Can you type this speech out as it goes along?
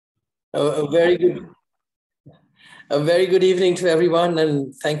A very good, a very good evening to everyone,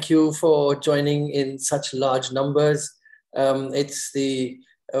 and thank you for joining in such large numbers. It's the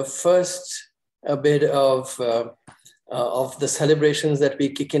first bit of the celebrations that we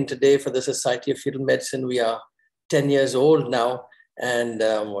kick in today for the Society of Fetal Medicine. We are 10 years old now, and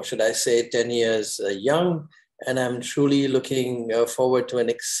what should I say, 10 years young. And I'm truly looking forward to an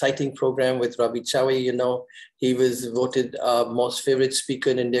exciting program with Rabih Chaoui. You know, he was voted our most favorite speaker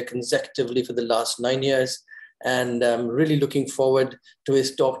in India consecutively for the last 9 years. And I'm really looking forward to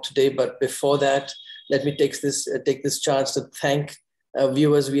his talk today. But before that, let me take this chance to thank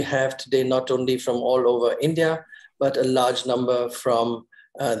viewers we have today, not only from all over India, but a large number from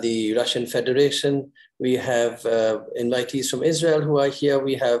the Russian Federation. We have invitees from Israel who are here.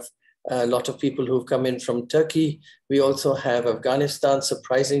 We have a lot of people who've come in from Turkey. We also have Afghanistan,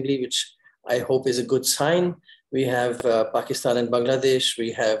 surprisingly, which I hope is a good sign. We have Pakistan and Bangladesh.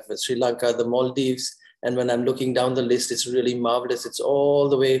 We have Sri Lanka, the Maldives. And when I'm looking down the list, it's really marvelous. It's all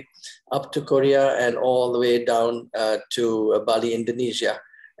the way up to Korea and all the way down to Bali, Indonesia.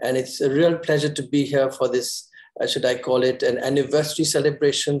 And it's a real pleasure to be here for this, should I call it an anniversary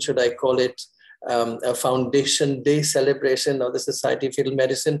celebration? Should I call it a Foundation Day celebration of the Society of Fetal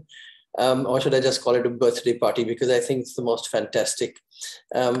Medicine? Or should I just call it a birthday party? Because I think it's the most fantastic.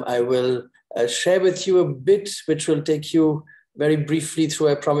 I will share with you a bit, which will take you very briefly through.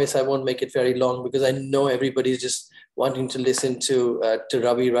 I promise I won't make it very long because I know everybody's just wanting to listen to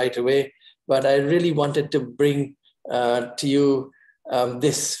Rabih right away. But I really wanted to bring to you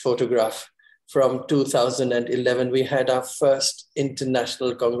this photograph from 2011. We had our first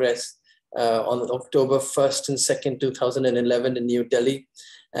International Congress on October 1st and 2nd, 2011 in New Delhi.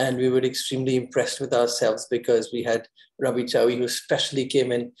 And we were extremely impressed with ourselves because we had Rabih Chaoui, who especially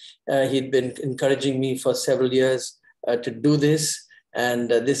came in. He'd been encouraging me for several years to do this. And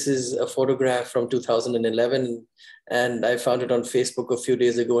this is a photograph from 2011. And I found it on Facebook a few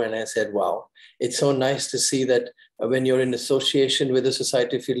days ago. And I said, wow, it's so nice to see that when you're in association with the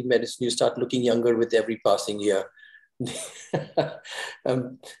Society of Fetal Medicine, you start looking younger with every passing year.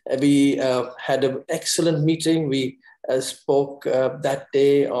 We had an excellent meeting. We spoke that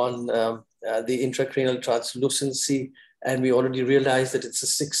day on the intracranial translucency, and we already realized that it's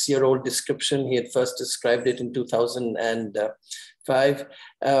a 6-year-old description. He had first described it in 2005.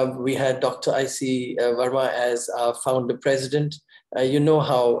 We had Dr. I.C. Verma as our founder president. You know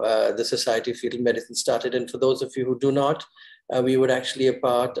how the Society of Fetal Medicine started, and for those of you who do not, we were actually a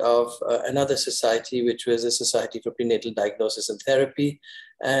part of another society, which was a Society for Prenatal Diagnosis and Therapy.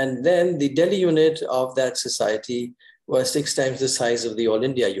 And then the Delhi unit of that society was 6 times the size of the All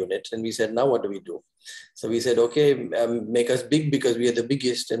India unit. And we said, now what do we do? So we said, okay, make us big because we are the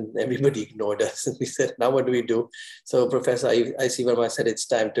biggest, and everybody ignored us. And we said, now what do we do? So Professor I.C. Verma said, it's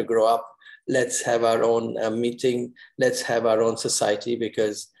time to grow up. Let's have our own meeting. Let's have our own society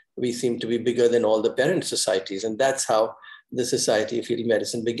because we seem to be bigger than all the parent societies. And that's how the Society of Fetal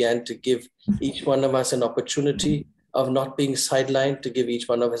Medicine began to give each one of us an opportunity of not being sidelined, to give each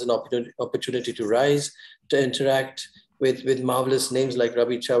one of us an opportunity to rise, to interact with marvelous names like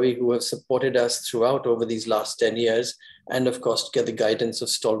Rabih Chaoui, who have supported us throughout over these last 10 years. And of course, to get the guidance of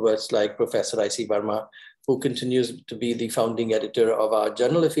stalwarts like Professor I.C. Verma, who continues to be the founding editor of our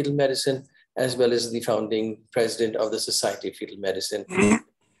Journal of Fetal Medicine, as well as the founding president of the Society of Fetal Medicine.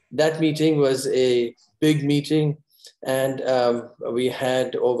 That meeting was a big meeting, and we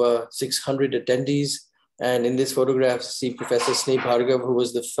had over 600 attendees. And in this photograph, see Professor Sneh Bhargav, who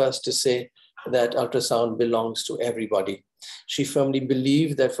was the first to say that ultrasound belongs to everybody. She firmly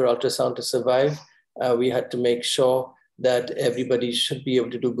believed that for ultrasound to survive, we had to make sure that everybody should be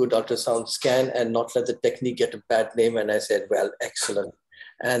able to do good ultrasound scan and not let the technique get a bad name. And I said, well, excellent.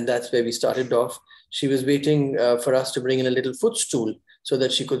 And that's where we started off. She was waiting for us to bring in a little footstool so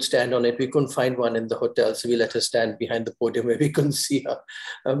that she could stand on it. We couldn't find one in the hotel, so we let her stand behind the podium where we couldn't see her.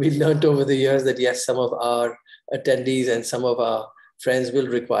 We learned over the years that yes, some of our attendees and some of our friends will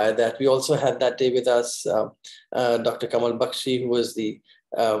require that. We also had that day with us Dr. Kamal Bakshi, who was the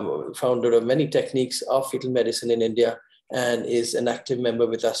founder of many techniques of fetal medicine in India and is an active member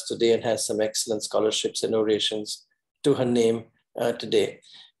with us today and has some excellent scholarships and orations to her name today.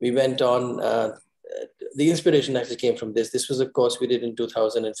 We went on, the inspiration actually came from this. This was a course we did in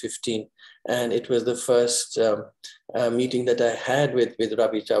 2015, and it was the first meeting that I had with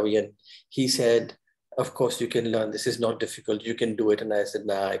Rabih Chaoui, and he said, of course you can learn, this is not difficult, you can do it. And I said,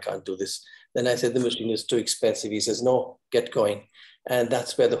 nah, I can't do this. Then I said, the machine is too expensive. He says, no, get going. And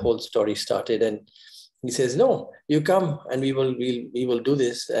that's where the whole story started. And he says, no, you come and we will do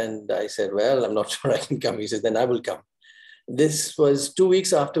this. And I said, well, I'm not sure I can come. He says, then I will come. This was 2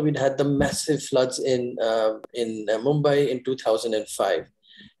 weeks after we'd had the massive floods in Mumbai in 2005.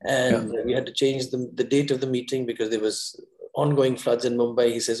 And we had to change the date of the meeting because there was ongoing floods in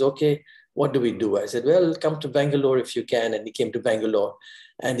Mumbai. He says, okay, what do we do? I said, well, come to Bangalore if you can. And he came to Bangalore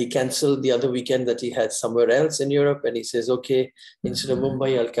and he canceled the other weekend that he had somewhere else in Europe. And he says, okay, instead of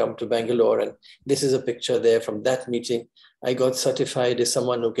Mumbai, I'll come to Bangalore. And this is a picture there from that meeting. I got certified as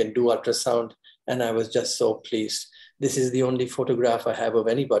someone who can do ultrasound. And I was just so pleased. This is the only photograph I have of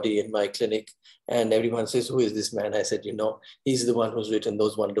anybody in my clinic. And everyone says, who is this man? I said, he's the one who's written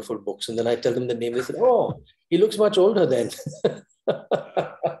those wonderful books. And then I tell them the name. They said, oh, he looks much older then.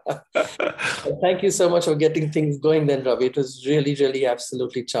 Thank you so much for getting things going then, Ravi. It was really, really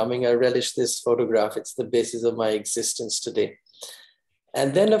absolutely charming. I relish this photograph. It's the basis of my existence today.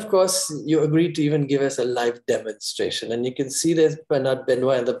 And then, of course, you agreed to even give us a live demonstration. And you can see there's Bernard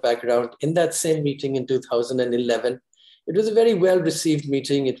Benoit in the background. In that same meeting in 2011, it was a very well-received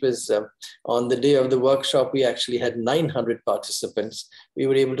meeting. It was on the day of the workshop, we actually had 900 participants. We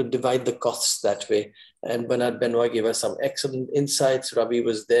were able to divide the costs that way. And Bernard Benoit gave us some excellent insights. Rabih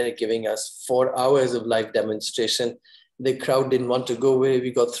was there giving us 4 hours of live demonstration. The crowd didn't want to go away.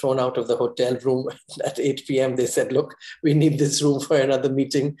 We got thrown out of the hotel room at 8 p.m. They said, look, we need this room for another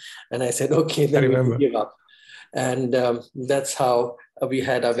meeting. And I said, okay, then we can give up. And that's how we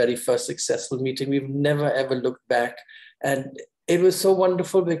had our very first successful meeting. We've never, ever looked back. And it was so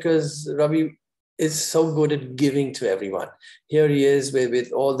wonderful because Rabih is so good at giving to everyone. Here he is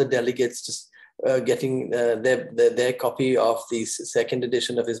with all the delegates just getting their copy of the second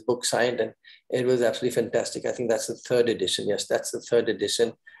edition of his book signed. And it was absolutely fantastic. I think that's the third edition. Yes, that's the third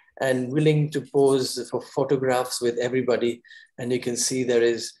edition. And willing to pose for photographs with everybody. And you can see there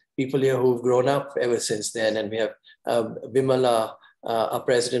is people here who've grown up ever since then. And we have Bimala, our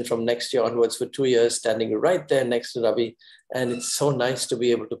president from next year onwards for 2 years, standing right there next to Rabih. And it's so nice to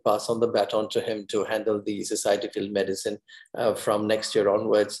be able to pass on the baton to him to handle the Society of Field Medicine from next year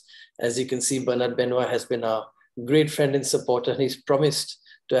onwards. As you can see, Bernard Benoit has been a great friend and supporter, and he's promised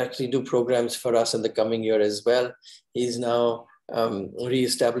to actually do programs for us in the coming year as well. He's now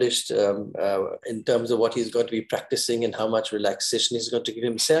re-established in terms of what he's going to be practicing and how much relaxation he's going to give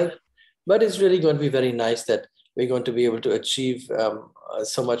himself. But it's really going to be very nice that we're going to be able to achieve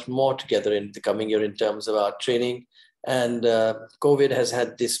so much more together in the coming year in terms of our training. And COVID has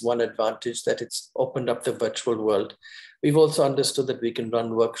had this one advantage that it's opened up the virtual world. We've also understood that we can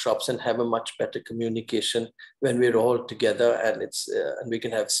run workshops and have a much better communication when we're all together, and we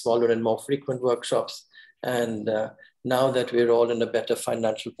can have smaller and more frequent workshops. And now that we're all in a better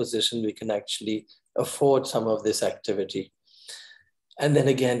financial position, we can actually afford some of this activity. And then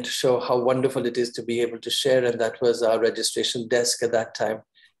again, to show how wonderful it is to be able to share. And that was our registration desk at that time.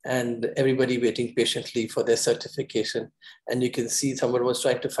 And everybody waiting patiently for their certification. And you can see someone was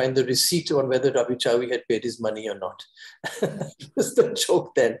trying to find the receipt on whether Rabih Chaoui had paid his money or not. It was the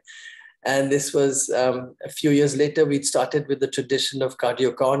joke then. And this was a few years later, we'd started with the tradition of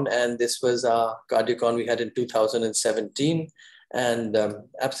CardioCon. And this was our CardioCon we had in 2017. And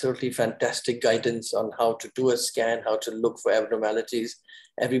absolutely fantastic guidance on how to do a scan, how to look for abnormalities.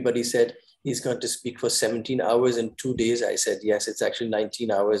 Everybody said, he's going to speak for 17 hours in 2 days. I said, yes, it's actually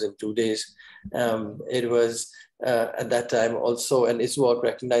 19 hours in 2 days. It was at that time also an ISWAT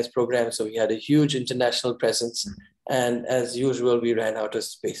recognized program. So we had a huge international presence. And as usual, we ran out of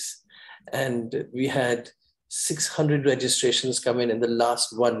space. And we had 600 registrations come in the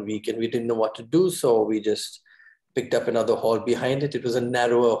last 1 week, and we didn't know what to do. So we just picked up another hall behind it. It was a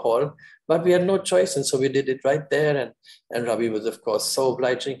narrower hall, but we had no choice. And so we did it right there. And Rabih was, of course, so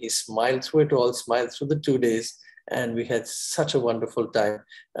obliging. He smiled through it all, smiled through the 2 days. And we had such a wonderful time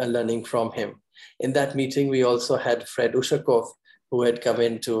learning from him. In that meeting, we also had Fred Ushakov, who had come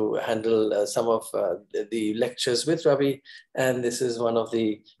in to handle some of the lectures with Rabih. And this is one of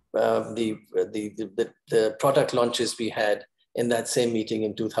the product launches we had in that same meeting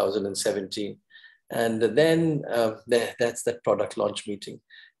in 2017. And then that's that product launch meeting,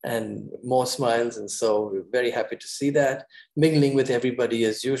 and more smiles. And so we're very happy to see that, mingling with everybody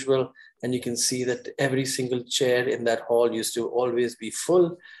as usual. And you can see that every single chair in that hall used to always be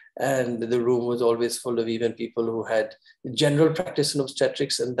full. And the room was always full of even people who had general practice in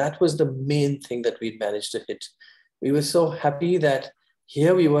obstetrics. And that was the main thing that we'd managed to hit. We were so happy that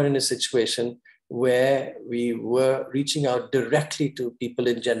here we were in a situation where we were reaching out directly to people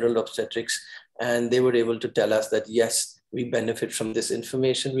in general obstetrics. And they were able to tell us that, yes, we benefit from this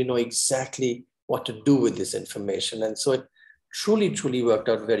information. We know exactly what to do with this information. And so it truly, truly worked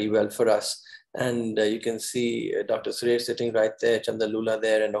out very well for us. And you can see Dr. Suresh sitting right there, Chandalula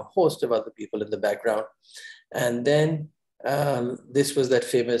there, and a host of other people in the background. And then This was that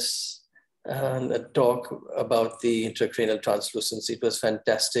famous talk about the intracranial translucency. It was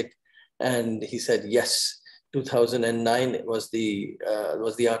fantastic. And he said, yes, 2009 was the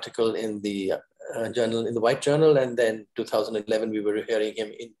article in the journal, in the White Journal. And then 2011, we were hearing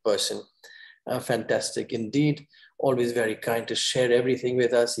him in person. Fantastic indeed. Always very kind to share everything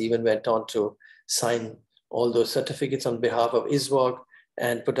with us. He even went on to sign all those certificates on behalf of ISWOG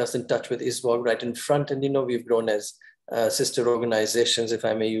and put us in touch with ISWOG right in front. And, you know, we've grown as sister organizations, if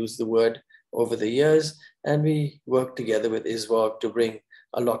I may use the word, over the years. And we work together with ISWOG to bring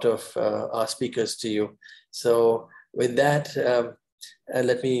a lot of our speakers to you. So with that,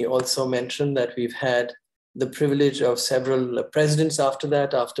 let me also mention that we've had the privilege of several presidents after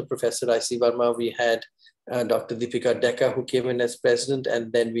that. After Professor I.C. Verma, we had Dr. Deepika Dekka, who came in as president,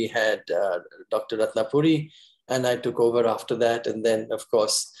 and then we had Dr. Ratnapuri, and I took over after that. And then, of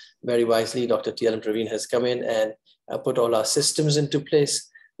course, very wisely, Dr. T.L.M. Praveen has come in and put all our systems into place.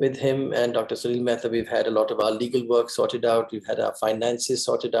 With him and Dr. Sunil Mehta, we've had a lot of our legal work sorted out. We've had our finances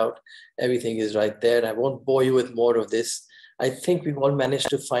sorted out. Everything is right there. I won't bore you with more of this. I think we've all managed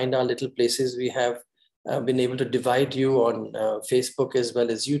to find our little places. We have been able to divide you on Facebook as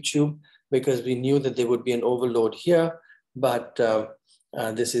well as YouTube, because we knew that there would be an overload here. But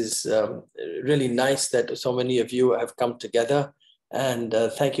this is really nice that so many of you have come together. And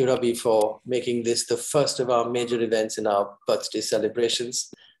thank you, Rabih, for making this the first of our major events in our birthday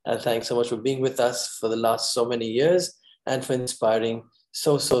celebrations. Thanks so much for being with us for the last so many years and for inspiring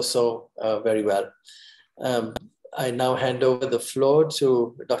so very well. I now hand over the floor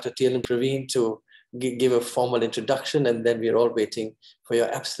to Dr. T.L.M. Praveen to give a formal introduction, and then we're all waiting for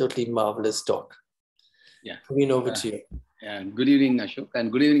your absolutely marvelous talk. Yeah. Praveen, over to you. Yeah. Good evening, Ashok,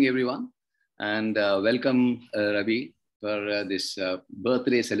 and good evening, everyone. And welcome, Rabih, for this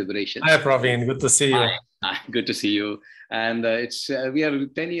birthday celebration. Hi, Praveen. Good to see you. Hi. Good to see you. And we are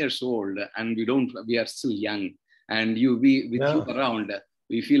 10 years old, and we are still young. And you around,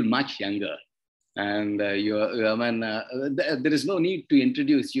 we feel much younger. And there is no need to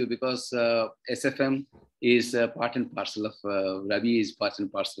introduce you, because SFM is part and parcel of Rabih is part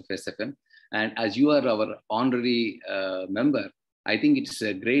and parcel of SFM. And as you are our honorary member, I think it's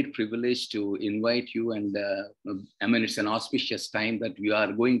a great privilege to invite you. And I mean, it's an auspicious time that we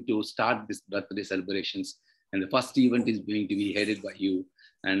are going to start this birthday celebrations. And the first event is going to be headed by you.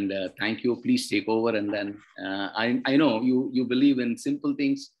 And thank you. Please take over. And then I know you believe in simple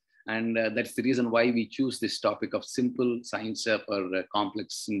things. And that's the reason why we choose this topic of simple science for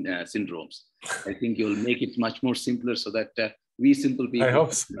complex syndromes. I think you'll make it much more simpler so that we simple people I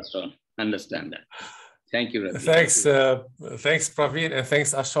hope so. Understand that. Thank you, Rabih. Thanks, Praveen, and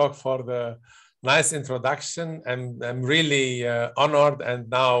thanks, Ashok, for the nice introduction. I'm really honored and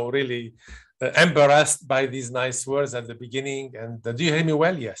now really embarrassed by these nice words at the beginning. And do you hear me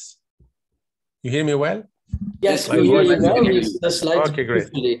well? Yes. You hear me well? Yes, we hear you well. The slides okay, great.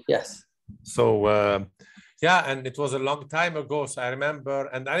 Yes. So, yeah, and it was a long time ago. So I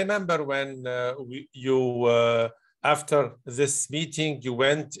remember when after this meeting, you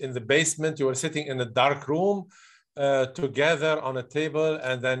went in the basement, you were sitting in a dark room together on a table,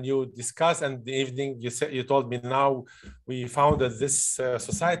 and then you discussed, and in the evening you told me, now we founded this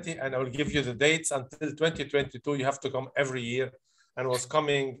society, and I will give you the dates until 2022. You have to come every year. And was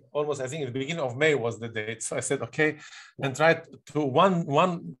coming almost, I think, in the beginning of May was the date. So I said, okay, and tried to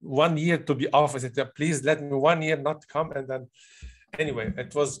one year to be off. I said, please let me 1 year not come. And then anyway,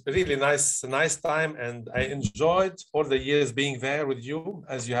 it was really nice time. And I enjoyed all the years being there with you.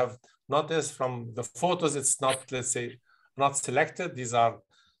 As you have noticed from the photos, it's not, let's say, not selected.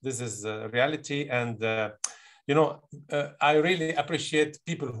 This is reality. And you know, I really appreciate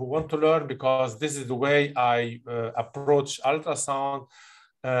people who want to learn, because this is the way I approach ultrasound.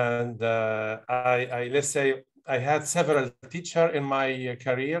 And let's say I had several teachers in my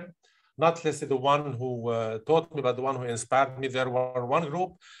career, not let's say the one who taught me, but the one who inspired me. There were one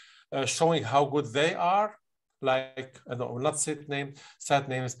group showing how good they are, like, I don't know, not sad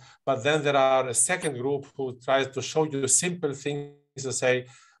names, but then there are a second group who tries to show you simple things to say,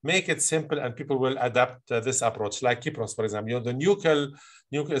 make it simple, and people will adapt this approach. Like Kipros, for example, you know, the nuchal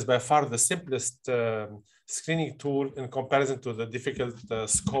is by far the simplest screening tool in comparison to the difficult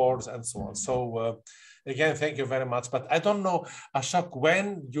scores and so on. So again, thank you very much. But I don't know, Ashok,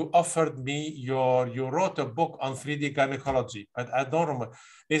 when you offered me you wrote a book on 3D gynecology. I don't remember.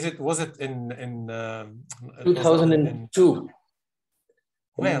 Was it in 2002?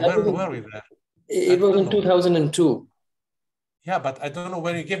 Where were we there? It was in 2002. Yeah, but I don't know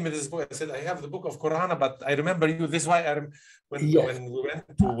when you gave me this book. I said, I have the book of Qur'an, but I remember you. This is why when we went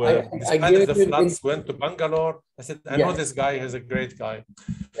to, despite the floods, went to Bangalore, I said, I know this guy is a great guy.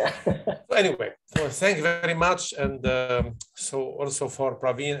 Yeah. So anyway, so thank you very much. And so also for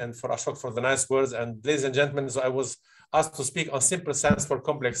Praveen and for Ashok for the nice words. And ladies and gentlemen, so I was asked to speak on simple science for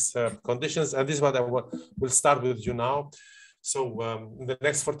complex conditions. And this is what I will start with you now. So in the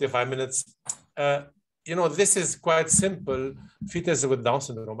next 45 minutes, you know, this is quite simple, fetus with Down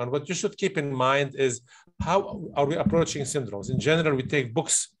syndrome. And what you should keep in mind is how are we approaching syndromes? In general, we take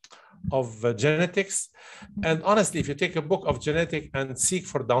books of genetics. And honestly, if you take a book of genetic and seek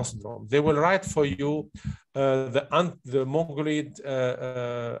for Down syndrome, they will write for you the mongoloid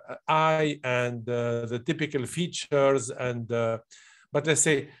eye and the typical features and but let's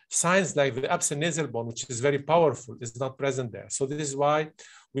say signs like the absent nasal bone, which is very powerful, is not present there. So this is why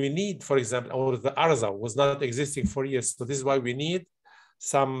we need, for example, or the ARZA was not existing for years. So this is why we need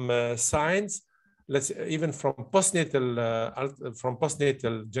some signs, let's say, even from postnatal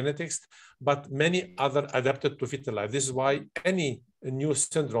genetics, but many other adapted to fetal life. This is why any new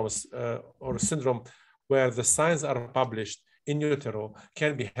syndromes or syndrome where the signs are published in utero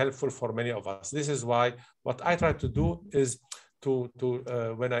can be helpful for many of us. This is why what I try to do is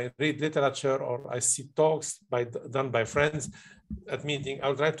when I read literature or I see talks done by friends at meeting,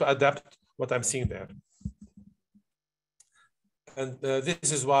 I'll try to adapt what I'm seeing there. And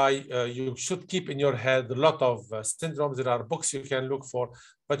this is why you should keep in your head a lot of syndromes. There are books you can look for,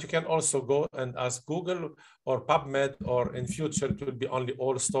 but you can also go and ask Google or PubMed, or in future it will be only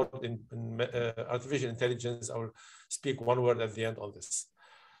all stored in artificial intelligence. I will speak one word at the end on this.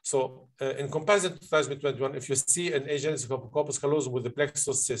 So in comparison to 2021, if you see an agency of corpus callosum with the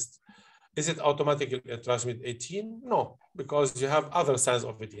plexus cyst, is it automatically transmit 18? No, because you have other signs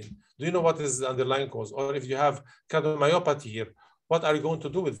of 18. Do you know what is the underlying cause? Or if you have cardiomyopathy here, what are you going to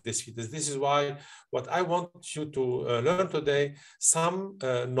do with this fetus? This is why what I want you to learn today, some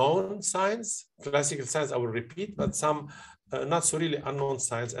known signs, classical signs I will repeat, but some not so really unknown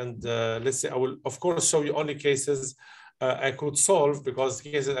signs. And let's say I will, of course, show you only cases I could solve, because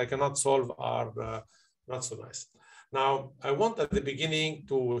cases I cannot solve are not so nice. Now, I want at the beginning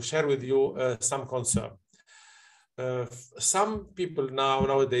to share with you some concern. Some people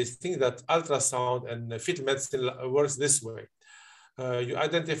nowadays think that ultrasound and fetal medicine works this way. You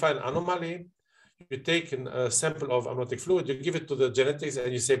identify an anomaly, you take a sample of amniotic fluid, you give it to the genetics,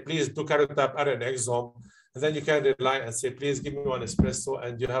 and you say, please do karyotype RNA exome, and then you can rely and say, please give me one espresso,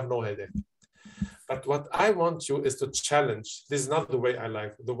 and you have no headache. But what I want you is to challenge. This is not the way I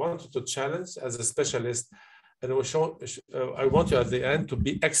like. I want you to challenge as a specialist, and I want you at the end to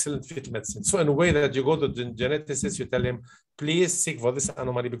be excellent fetal medicine. So in a way that you go to the geneticist, you tell him, please seek for this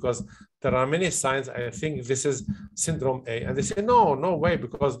anomaly, because there are many signs. I think this is syndrome A. And they say, no, no way,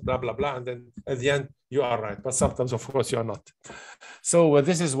 because blah, blah, blah. And then at the end, you are right. But sometimes, of course, you are not. So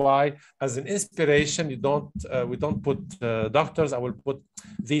this is why, as an inspiration, we don't put doctors. I will put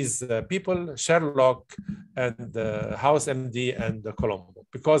these people, Sherlock and House MD and Colombo,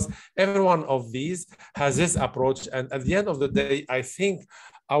 because every one of these has this approach. And at the end of the day, I think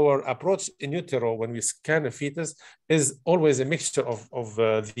our approach in utero when we scan a fetus is always a mixture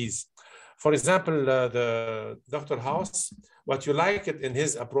of these. For example, the Dr. House, what you like it in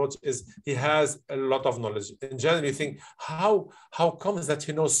his approach is he has a lot of knowledge. In general, you think, how comes that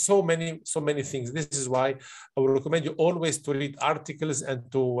he knows so many things? This is why I would recommend you always to read articles and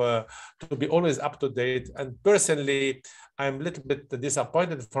to be always up to date. And personally, I'm a little bit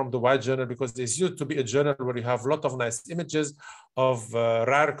disappointed from the White Journal, because this used to be a journal where you have a lot of nice images of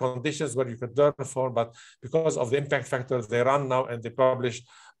rare conditions where you could learn from, but because of the impact factor, they run now and they publish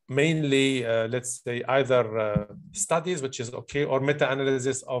mainly, let's say, either studies, which is okay, or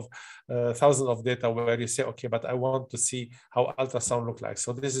meta-analysis of thousands of data where you say, okay, but I want to see how ultrasound look like.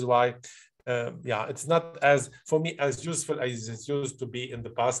 So this is why, yeah, it's not as, for me, as useful as it used to be in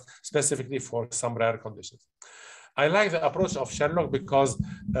the past, specifically for some rare conditions. I like the approach of Sherlock because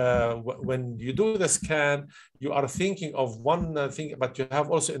when you do the scan, you are thinking of one thing, but you have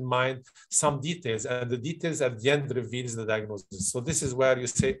also in mind some details, and the details at the end reveals the diagnosis. So this is where you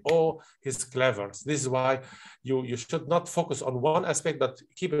say, oh, he's clever. This is why you should not focus on one aspect, but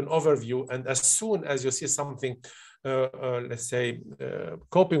keep an overview. And as soon as you see something, let's say,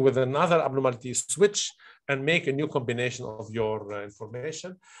 coping with another abnormality, switch and make a new combination of your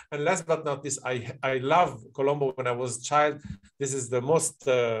information. And last but not least, I love Colombo when I was a child. This is the most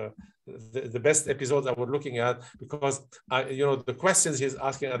the best episodes that we're looking at, because the questions he's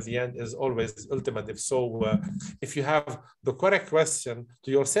asking at the end is always ultimative. So if you have the correct question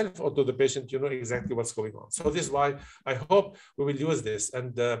to yourself or to the patient, you know exactly what's going on. So this is why I hope we will use this.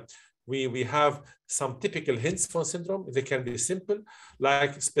 And we have some typical hints for syndrome. They can be simple,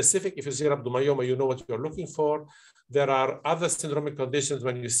 like specific. If you see rhabdomyoma, you know what you're looking for. There are other syndromic conditions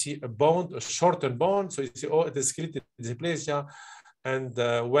when you see a bone, a shortened bone. So you see, oh, it is skeletal dysplasia. And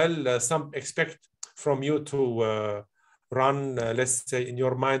some expect from you to run, let's say, in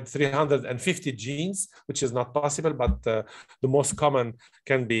your mind, 350 genes, which is not possible, but the most common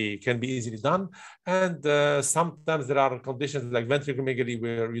can be easily done. And sometimes there are conditions like ventriculomegaly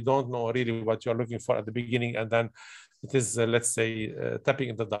where you don't know really what you're looking for at the beginning, and then it is, let's say, tapping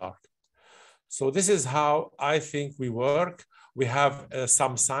in the dark. So this is how I think we work. We have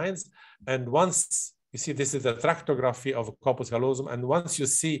some signs, and once you see, this is the tractography of corpus callosum. And once you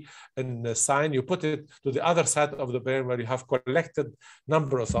see a sign, you put it to the other side of the brain where you have collected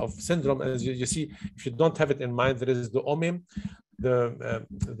numbers of syndrome. As you see, if you don't have it in mind, there is the OMIM,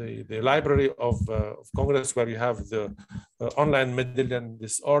 the Library of Congress, where you have the online Mendelian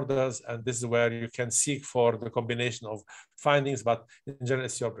disorders, and this is where you can seek for the combination of findings, but in general,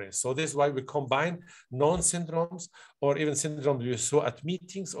 it's your brain. So this is why we combine known syndromes, or even syndrome we saw at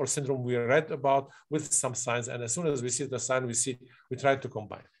meetings, or syndrome we read about, with some signs. And as soon as we see the sign, we try to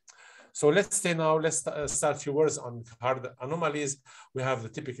combine. So let's start a few words on hard anomalies. We have the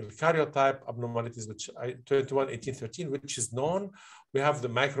typical karyotype abnormalities, which 21, 18, 13, which is known. We have the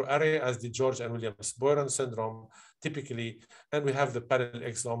microarray as the George and Williams Boyron syndrome, typically, and we have the parallel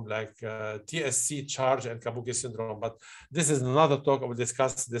exome like TSC, Charge, and Kabuki syndrome. But this is another talk. I will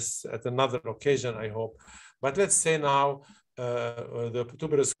discuss this at another occasion, I hope. But let's say now the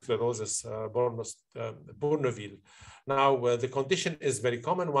tuberous sclerosis, Bourneville. Now, the condition is very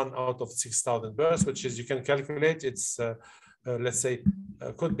common, 1 out of 6,000 births, which is, you can calculate, it's, let's say,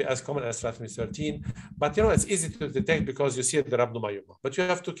 could be as common as trisomy 13. But, it's easy to detect because you see the rhabdomyoma. But you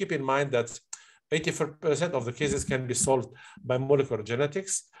have to keep in mind that 84% of the cases can be solved by molecular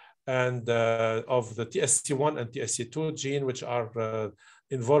genetics, and of the TSC1 and TSC2 gene, which are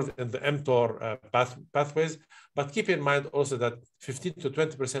involved in the mTOR pathways. But keep in mind also that 15 to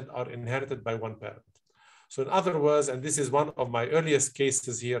 20% are inherited by one parent. So in other words, and this is one of my earliest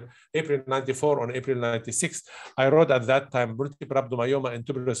cases here, April 94 on April 96, I wrote at that time multiple rhabdomyoma and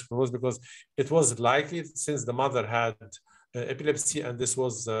tuberous sclerosis because it was likely since the mother had epilepsy, and this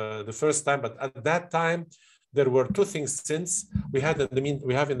was the first time. But at that time, there were two things since we have in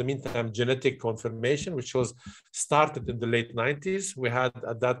the meantime genetic confirmation, which was started in the late 90s. We had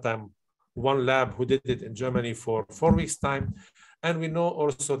at that time one lab who did it in Germany for 4 weeks time. And we know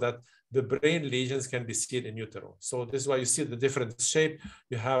also that the brain lesions can be seen in utero. So this is why you see the different shape.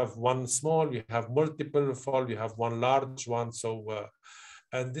 You have one small, you have multiple fall, you have one large one. So,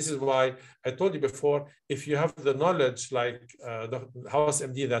 and this is why I told you before, if you have the knowledge like the House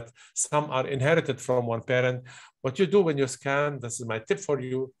MD that some are inherited from one parent, what you do when you scan, this is my tip for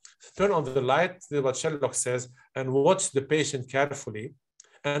you, turn on the light, what Sherlock says, and watch the patient carefully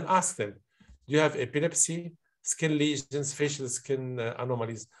and ask them, do you have epilepsy, skin lesions, facial skin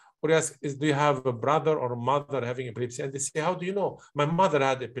anomalies? Or ask, do you have a brother or a mother having epilepsy? And they say, how do you know? My mother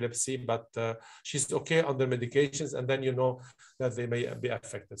had epilepsy, but she's okay on the medications, and then you know that they may be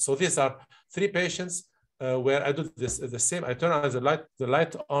affected. So these are 3 patients where I do this the same. I turn on the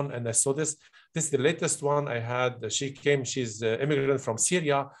light on, and I saw this. This is the latest one I had. She came, she's an immigrant from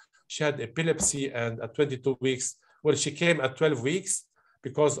Syria. She had epilepsy, and at 22 weeks, well, she came at 12 weeks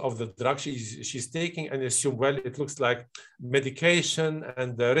because of the drug she's taking, and assume, well, it looks like medication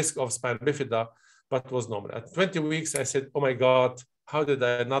and the risk of spina bifida, but was normal. At 20 weeks, I said, oh my God, how did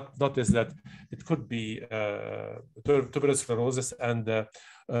I not notice that it could be tuberous sclerosis? And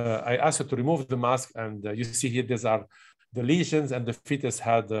I asked her to remove the mask, and you see here, these are the lesions, and the fetus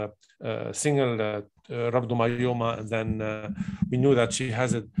had a single rhabdomyoma, and then we knew that she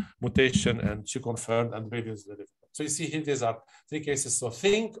has a mutation, and she confirmed, and the baby is delivered. So you see here, these are 3 cases. So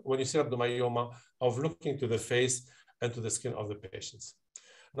think, when you see rhabdomyoma, of looking to the face and to the skin of the patients.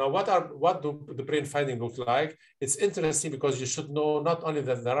 Now, what do the brain findings look like? It's interesting because you should know not only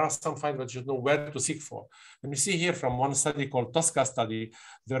that there are some findings, but you should know where to seek for. And you see here from one study called Tosca study,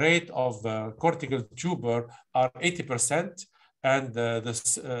 the rate of cortical tumor are 80%, and the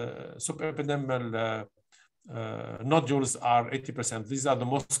subepidermal nodules are 80%. These are the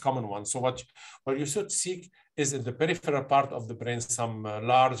most common ones. So what you should seek is in the peripheral part of the brain, some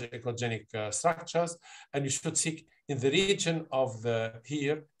large echogenic structures, and you should seek in the region of the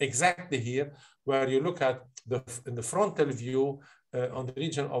here, exactly here, where you look at in the frontal view, on the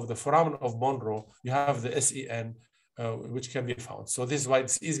region of the foramen of Monroe, you have the SEN, which can be found. So this is why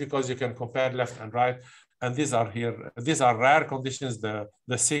it's easy, because you can compare left and right. And these are here. These are rare conditions, the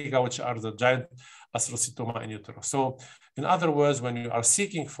SIGA, which are the giant astrocytoma in utero. So in other words, when you are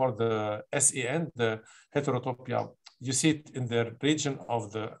seeking for the SEN, the heterotopia, you see it in the region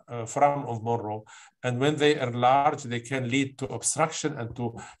of the foramen of Monroe. And when they enlarge, they can lead to obstruction and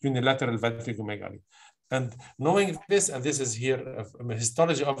to unilateral ventriculomegaly. And knowing this, and this is here a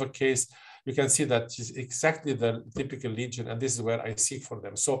histology of a case, you can see that it's exactly the typical lesion, and this is where I seek for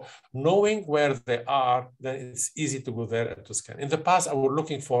them. So knowing where they are, then it's easy to go there and to scan. In the past, I was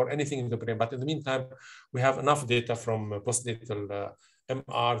looking for anything in the brain, but in the meantime, we have enough data from postnatal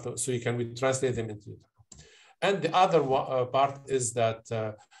MR, so we translate them into utero. And the other part is that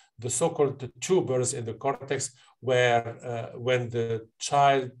the so-called tubers in the cortex, where when the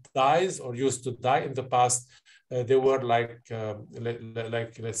child dies or used to die in the past, they were like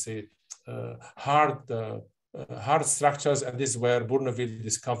let's say, hard structures, and this is where Bournonville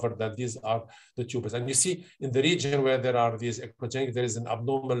discovered that these are the tubers. And you see in the region where there are these echogenic, there is an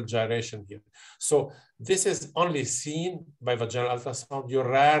abnormal gyration here. So this is only seen by vaginal ultrasound. You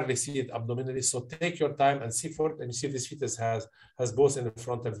rarely see it abdominally. So take your time and see for it. And you see this fetus has both in the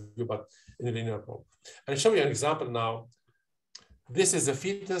frontal view, but in the linear probe. And I'll show you an example now. This is a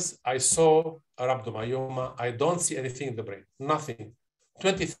fetus. I saw a rhabdomyoma. I don't see anything in the brain, nothing.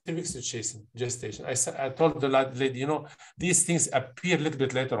 23 weeks gestation. I told the lady, you know, these things appear a little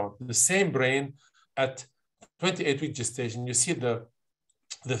bit later on. The same brain at 28-week gestation, you see the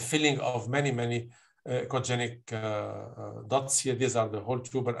filling of many echogenic dots here. These are the whole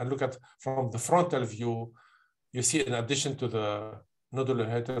tuber. And look at from the frontal view, you see in addition to the nodular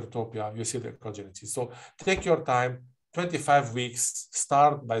heterotopia, you see the echogenicity. So take your time. 25 weeks,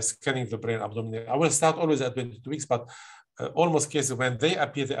 start by scanning the brain abdominally. I will start always at 22 weeks, but almost cases when they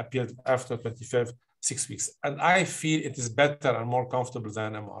appeared after 6 weeks. And I feel it is better and more comfortable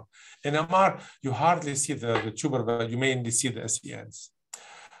than MR. In MR, you hardly see the tuber, but you mainly see the SENs.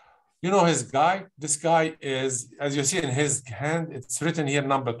 You know his guy? This guy is, as you see in his hand, it's written here,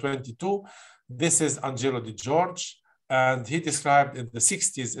 number 22. This is Angelo Di Giorgio, and he described in the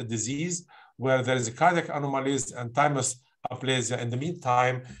 60s a disease where there is a cardiac anomalies and thymus aplasia. In the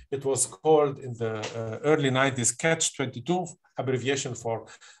meantime, it was called in the early 90s Catch-22, abbreviation for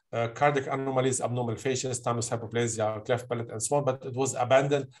cardiac anomalies, abnormal facies, thymus hypoplasia, cleft palate, and so on. But it was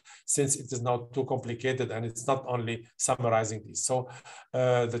abandoned since it is now too complicated, and it's not only summarizing these. So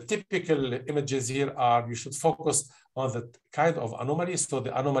the typical images here are, you should focus on the kind of anomalies. So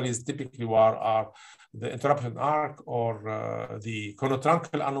the anomalies typically are the interruption arc or the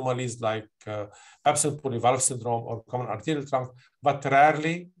conotruncal anomalies like absent polyvalve syndrome or common arterial trunk, but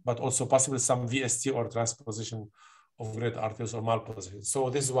rarely, but also possibly some VST or transposition of great arteries or malposition. So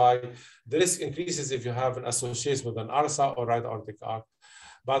this is why the risk increases if you have an association with an ARSA or right aortic arc.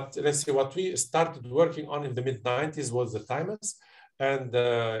 But let's see, what we started working on in the mid-90s was the thymus. And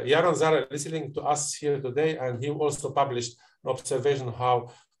Yaron Zara listening to us here today, and he also published an observation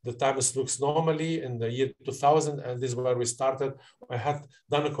how the thymus looks normally in the year 2000, and this is where we started. I had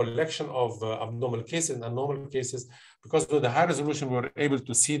done a collection of abnormal cases and abnormal cases, because with the high resolution, we were able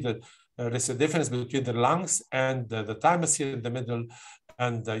to see that there's a difference between the lungs and the thymus here in the middle.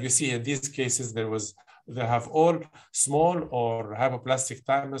 And you see in these cases, they have all small or hypoplastic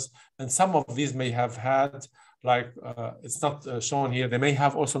thymus, and some of these may have had, like it's not shown here, they may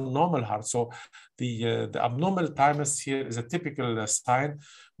have also normal heart. So the abnormal thymus here is a typical sign,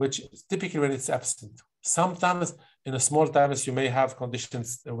 which typically when it's absent. Sometimes in a small thymus, you may have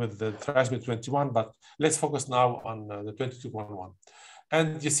conditions with the trisomy 21, but let's focus now on the 22.1.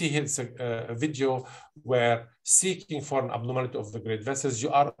 And you see here it's a video where seeking for an abnormality of the great vessels, you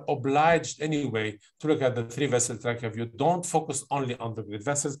are obliged anyway to look at the 3-vessel trachea view. Don't focus only on the great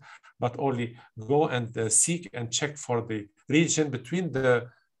vessels, but only go and seek and check for the region between the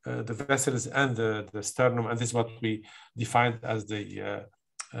vessels and the sternum. And this is what we defined as the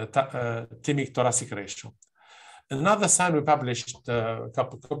thymic thoracic ratio. Another sign we published a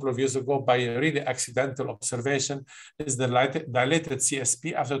couple of years ago by a really accidental observation is the dilated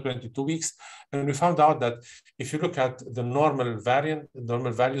CSP after 22 weeks. And we found out that if you look at the normal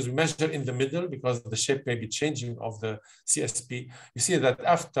values, we measure in the middle because the shape may be changing of the CSP. You see that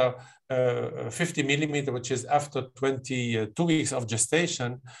after 50 millimeter, which is after 22 weeks of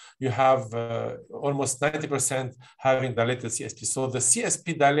gestation, you have almost 90% having dilated CSP. So the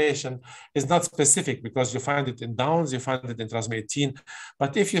CSP dilation is not specific because you find it in Downs, you find it in trisomy 18.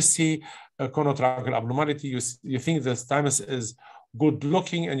 But if you see a conotruncal abnormality, you think the thymus is good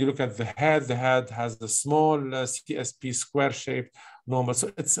looking, and you look at the head has the small CSP square shaped normal.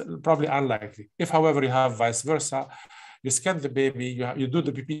 So it's probably unlikely. If, however, you have vice versa, you scan the baby, you do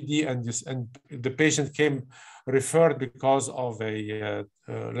the PPD, and the patient came referred because of a,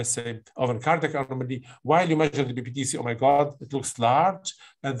 let's say, of a cardiac anomaly. While you measure the PPD, you see, oh my God, it looks large.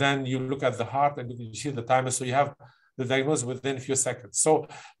 And then you look at the heart and you see the timer. So you have the diagnosis within a few seconds. So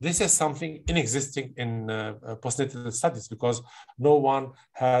this is something inexisting in postnatal studies, because no one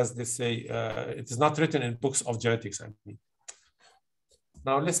has this, it is not written in books of genetics, I mean.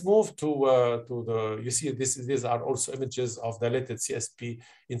 Now let's move to the, you see these are also images of dilated CSP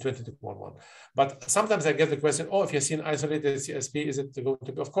in 22.1. But sometimes I get the question, oh, if you've seen isolated CSP, is it going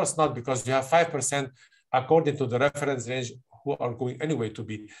to be? Of course not, because you have 5% according to the reference range who are going anyway to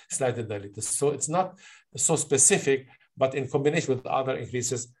be slightly dilated. So it's not so specific, but in combination with other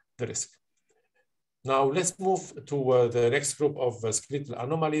increases the risk. Now let's move to the next group of skeletal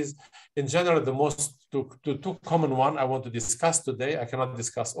anomalies. In general, the most two common one I want to discuss today. I cannot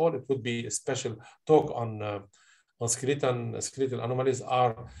discuss all. It would be a special talk on skeletal anomalies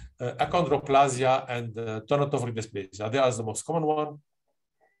are achondroplasia and tonotrophic dysplasia. They are the most common one.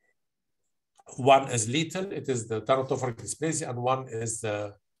 One is lethal. It is the tonotrophic dysplasia, and one is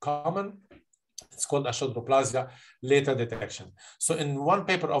common. It's called achondroplasia later detection. So in one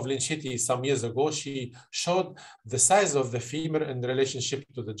paper of Linchetti some years ago, she showed the size of the femur in relationship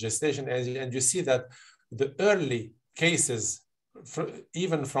to the gestation age. And you see that the early cases,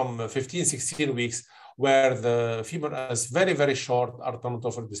 even from 15, 16 weeks, where the femur is very, very short, are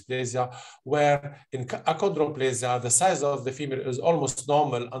tonotrophic dysplasia, where in achondroplasia, the size of the femur is almost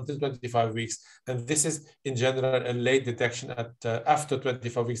normal until 25 weeks. And this is, in general, a late detection at after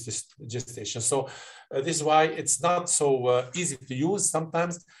 25 weeks gestation. So this is why it's not so easy to use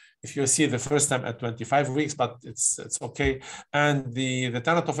sometimes if you see the first time at 25 weeks, but it's okay. And the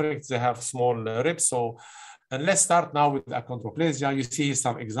tonotrophics, they have small ribs. So, and let's start now with achondroplasia. You see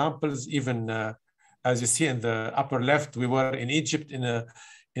some examples, even as you see in the upper left, we were in Egypt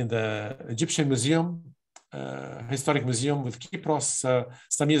in the Egyptian Museum, Historic Museum with Kypros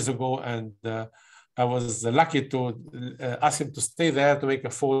some years ago, and I was lucky to ask him to stay there to make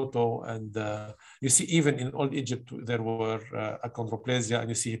a photo. And you see, even in old Egypt, there were achondroplasia, and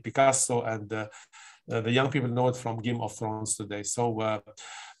you see Picasso, and the young people know it from Game of Thrones today. So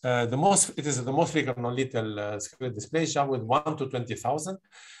it is the most frequent non-lethal skeletal dysplasia with 1 to 20,000.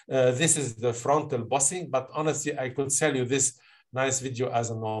 This is the frontal bossing, but honestly, I could sell you this nice video as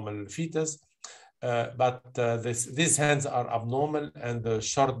a normal fetus. But these hands are abnormal, and the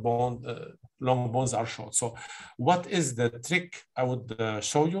short bone, long bones are short. So what is the trick I would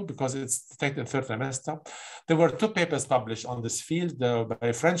show you, because it's detected in third trimester? There were 2 papers published on this field by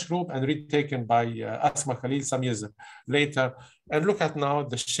a French group and retaken by Asma Khalil some years later. And look at now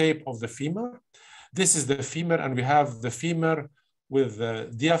the shape of the femur. This is the femur, and we have the femur with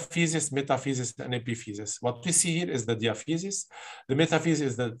diaphysis, metaphysis, and epiphysis. What we see here is the diaphysis. The metaphysis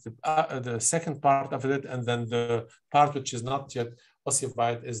is the second part of it, and then the part which is not yet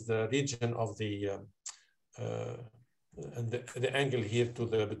ossified is the region of the and the angle here to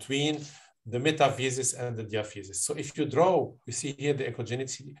the between the metaphysis and the diaphysis. So if you draw, you see here the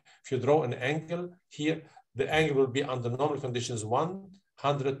echogenicity. If you draw an angle here, the angle will be under normal conditions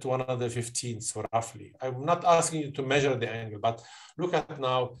 100 to 115, so roughly. I'm not asking you to measure the angle, but look at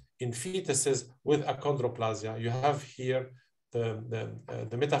now in fetuses with achondroplasia, you have here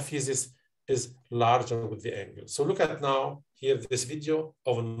the metaphysis is larger with the angle. So look at now here this video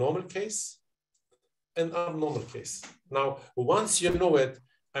of a normal case and abnormal case. Now, once you know it,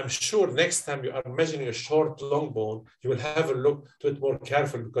 I'm sure next time you are measuring a short, long bone, you will have a look to it more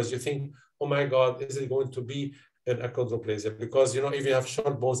carefully, because you think, oh my God, is it going to be an achondroplasia? Because, you know, if you have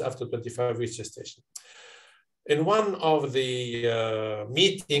short bones after 25 weeks gestation. In one of the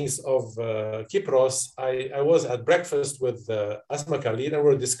meetings of Kypros, I was at breakfast with Asma Khalil, and we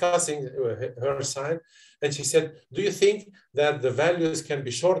were discussing her sign. And she said, do you think that the values can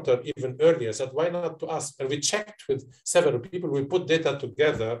be shorter even earlier? I said, why not to us? And we checked with several people. We put data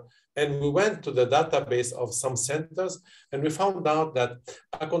together, and we went to the database of some centers, and we found out that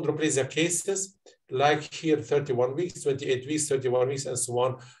achondroplasia cases, like here, 31 weeks, 28 weeks, 31 weeks, and so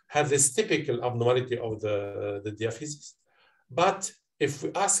on, have this typical abnormality of the diaphysis. But if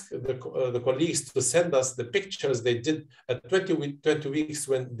we ask the colleagues to send us the pictures they did at 20 weeks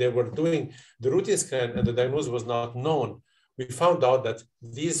when they were doing the routine scan and the diagnosis was not known, we found out that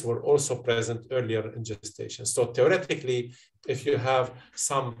these were also present earlier in gestation. So theoretically, if you have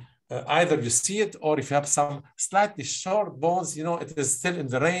some either you see it, or if you have some slightly short bones, you know, it is still in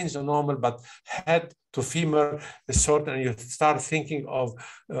the range of normal, but head to femur is short, and you start thinking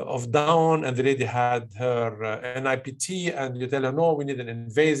of down, and the lady had her NIPT, and you tell her, no, we need an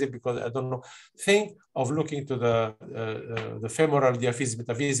invasive because I don't know. Think of looking to the femoral diaphysis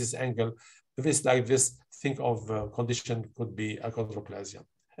metaphysis angle. If it's like this, think of condition could be achondroplasia.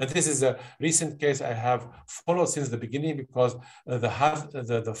 And this is a recent case I have followed since the beginning, because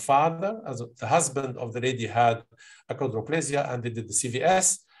the father, the husband of the lady, had achondroplasia, and they did the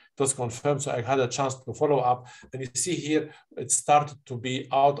CVS. It was confirmed, so I had a chance to follow up. And you see here, it started to be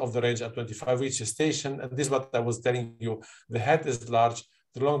out of the range at 25 weeks gestation. And this is what I was telling you. The head is large,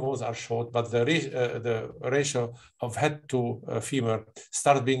 the long bones are short, but the ratio of head to femur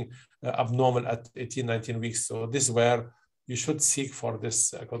started being abnormal at 18, 19 weeks. So this is where you should seek for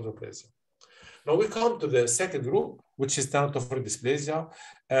this achondroplasia. Now we come to the second group, which is thanatophoric dysplasia.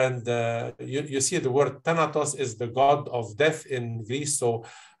 And you see the word Thanatos is the god of death in Greece. So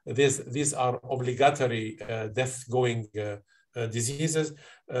these are obligatory death-going diseases.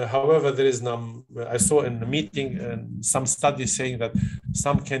 However, there is I saw in the meeting some studies saying that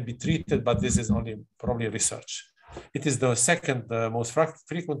some can be treated, but this is only probably research. It is the second most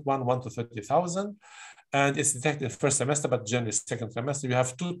frequent one, 1 to 30,000. And it's detected in the first semester, but generally second trimester. You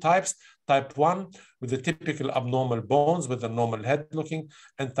have two types, type 1 with the typical abnormal bones with the normal head looking,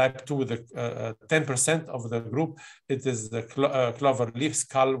 and type 2 with the 10% of the group. It is the clover leaf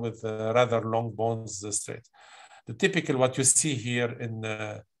skull with rather long bones straight. The typical, what you see here in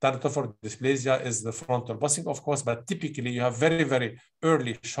thanatophoric dysplasia is the frontal bossing, of course, but typically you have very, very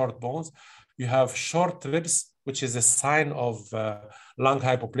early short bones. You have short ribs, which is a sign of lung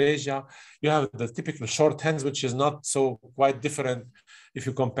hypoplasia. You have the typical short hands, which is not so quite different if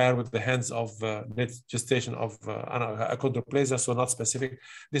you compare with the hands of late gestation of achondroplasia, so not specific.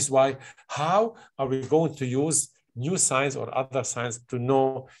 This is why, how are we going to use new signs or other signs to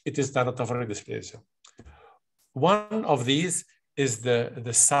know it is thanatophoric dysplasia? One of these is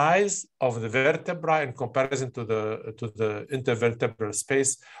the size of the vertebra in comparison to the intervertebral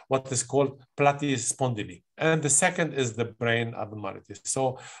space, what is called platyspondyly. And the second is the brain abnormality.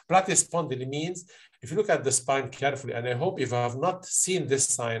 So platyspondyly means, if you look at the spine carefully, and I hope if you have not seen this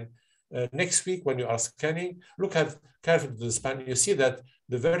sign, next week when you are scanning, look at carefully the spine, you see that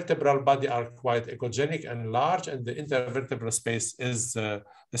the vertebral body are quite echogenic and large, and the intervertebral space is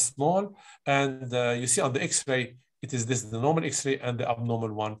small. And you see on the X-ray, it is the normal X-ray and the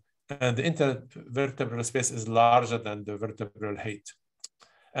abnormal one. And the intervertebral space is larger than the vertebral height.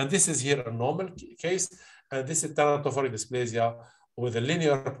 And this is here a normal case. And this is thanatophoric dysplasia with a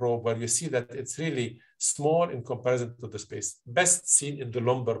linear probe, where you see that it's really small in comparison to the space. Best seen in the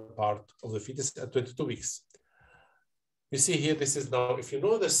lumbar part of the fetus at 22 weeks. You see here, this is now, if you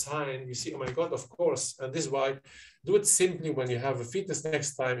know the sign, you see, oh my God, of course. And this is why, do it simply when you have a fetus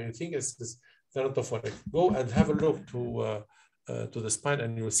next time and you think it's this thanatophoric. Go and have a look to the spine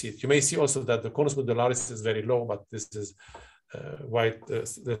and you will see it. You may see also that the conus medullaris is very low, but this is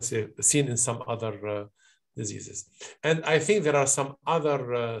let's say, seen in some other diseases. And I think there are some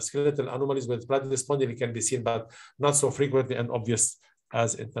other skeletal anomalies with platyspondyly can be seen, but not so frequently and obvious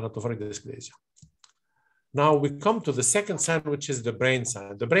as in thanatophoric dysplasia. Now we come to the second sign, which is the brain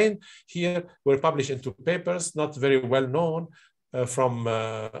sign. The brain here were published in two papers, not very well known, from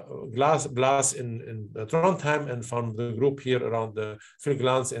Glass in Trondheim and from the group here around the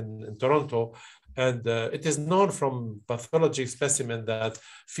Philglans in Toronto. And it is known from pathology specimen that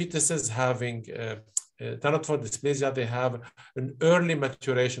fetuses having thanatophoric dysplasia, they have an early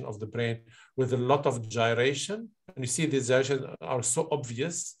maturation of the brain with a lot of gyration. And you see these gyrations are so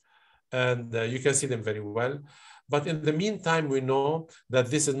obvious, and you can see them very well. But in the meantime, we know that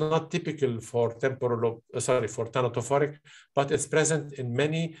this is not typical for thanatophoric, but it's present in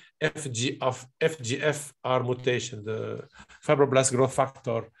many FGFR mutation, the fibroblast growth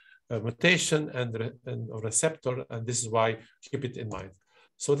factor mutation and receptor, and this is why keep it in mind.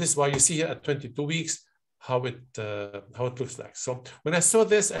 So this is why you see here at 22 weeks how it looks like. So when I saw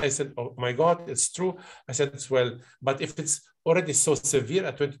this, I said, oh my God, it's true. I said, well, but if it's already so severe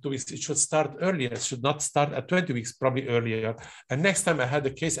at 22 weeks, it should start earlier. It should not start at 20 weeks, probably earlier. And next time I had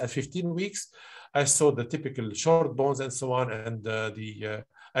a case at 15 weeks, I saw the typical short bones and so on. And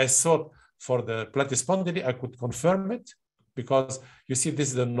I saw for the platyspondyly, I could confirm it, because you see this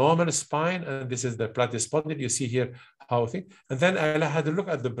is the normal spine and this is the platyspondyly. You see here how thing. And then I had a look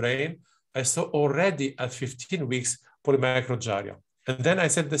at the brain. I saw already at 15 weeks polymicrogyria. And then I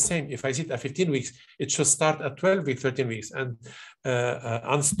said the same. If I see it at 15 weeks, it should start at 12 weeks, 13 weeks. And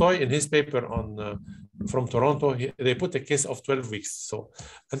Anstoy, in his paper on from Toronto, they put a case of 12 weeks. So,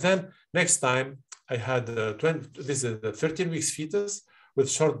 and then next time I had this is the 13 weeks fetus with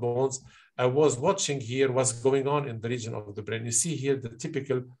short bones. I was watching here what's going on in the region of the brain. You see here the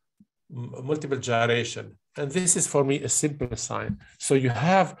typical multiple gyration. And this is for me a simple sign. So you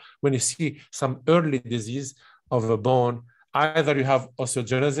have, when you see some early disease of a bone, either you have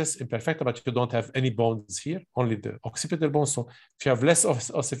osteogenesis imperfecta, but you don't have any bones here, only the occipital bones. So if you have less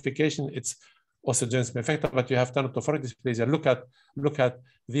ossification, it's osteogenesis imperfecta, but you have thanatophoric dysplasia. Look at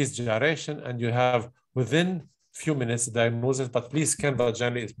this gyration, and you have within few minutes diagnosis, but please scan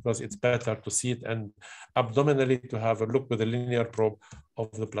vaginally because it's better to see it, and abdominally to have a look with a linear probe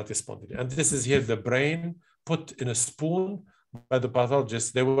of the platyspondylia. And this is here the brain put in a spoon by the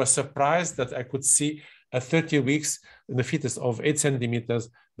pathologist. They were surprised that I could see at 30 weeks in the fetus of 8 centimeters,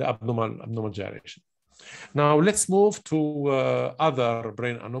 the abnormal gyration. Now let's move to other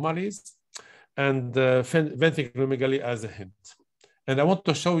brain anomalies and ventriculomegaly as a hint. And I want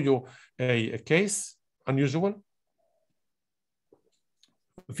to show you a case, unusual.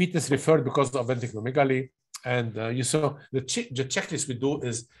 Fetus referred because of ventriculomegaly. And you saw the checklist we do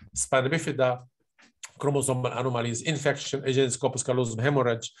is spina bifida, chromosomal anomalies, infection, agents, corpus callosum,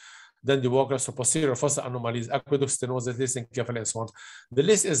 hemorrhage, then the Walker, so posterior fossa anomalies, aqueduct stenosis, lissencephaly, and so on. The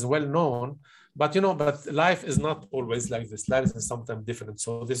list is well known, but but life is not always like this. Life is sometimes different.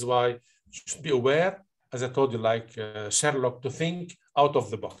 So this is why you should be aware, as I told you, like Sherlock, to think out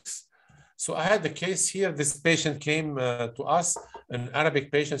of the box. So I had the case here. This patient came to us, an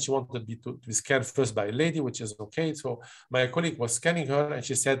Arabic patient. She wanted to be scanned first by a lady, which is okay. So my colleague was scanning her, and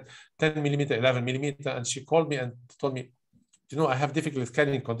she said 10 millimeter, 11 millimeter, and she called me and told me, I have difficult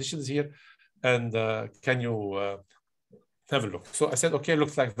scanning conditions here, and can you have a look? So I said, okay,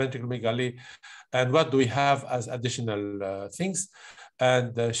 looks like ventriculomegaly, and what do we have as additional things?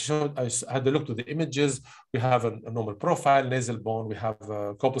 And I had a look to the images. We have a normal profile, nasal bone. We have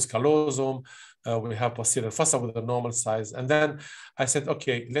corpus callosum. We have posterior fossa with a normal size. And then I said,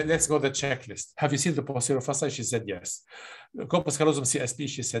 okay, let's go the checklist. Have you seen the posterior fossa? She said, yes. Corpus callosum CSP,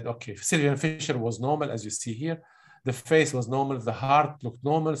 she said, okay. Sylvian Fisher was normal, as you see here. The face was normal. The heart looked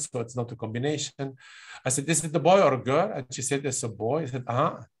normal, so it's not a combination. I said, is it a boy or a girl? And she said, it's a boy. I said,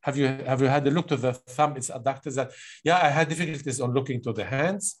 have you had a look to the thumb? It's adducted. That, yeah, I had difficulties on looking to the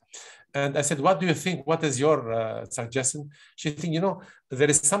hands. And I said, what do you think? What is your suggestion? She think, there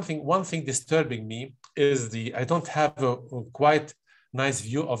is one thing disturbing me is I don't have a quite nice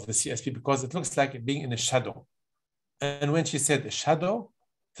view of the CSP because it looks like being in a shadow. And when she said shadow,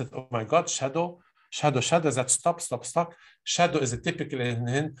 I said, oh my God, shadow, that stop. Shadow is a typical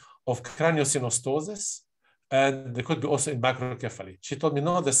hint of craniosynostosis, and there could be also in macrocephaly. She told me,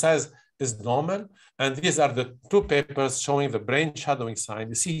 no, the size is normal, and these are the two papers showing the brain shadowing sign.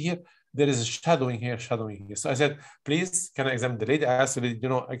 You see here, there is a shadowing here. So I said, please, can I examine the lady? I asked the lady,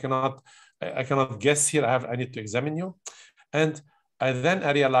 I cannot guess here. I need to examine you. And I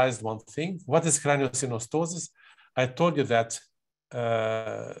realized one thing. What is craniosynostosis? I told you that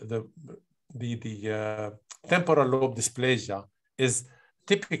the temporal lobe dysplasia is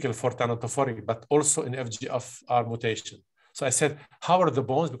typical for thanatophoric, but also in FGFR mutation. So I said, how are the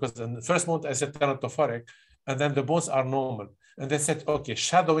bones? Because in the first moment I said thanatophoric, and then the bones are normal. And they said, okay,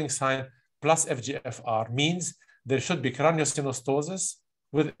 shadowing sign plus FGFR means there should be craniosynostosis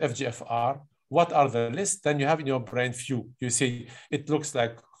with FGFR. What are the lists? Then you have in your brain few. You see, it looks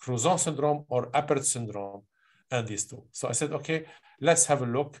like Cruzon syndrome or Apert syndrome, and these two. So I said, okay, let's have a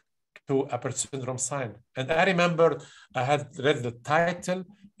look to Apert syndrome sign. And I remembered I had read the title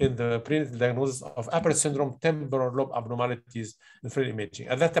in the prenatal diagnosis of Apert syndrome, temporal lobe abnormalities in FREERE imaging.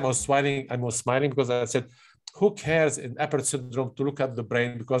 At that time, I was smiling because I said, who cares in Apert syndrome to look at the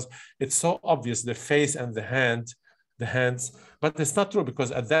brain because it's so obvious, the face and the hands, but it's not true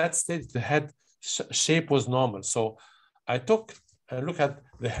because at that stage, the head shape was normal. So I took a look at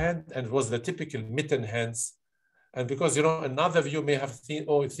the hand and it was the typical mitten hands. And because, another view may have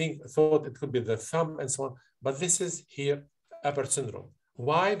thought it could be the thumb and so on, but this is here Apert syndrome.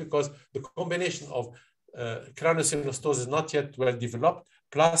 Why? Because the combination of craniosynostosis not yet well developed,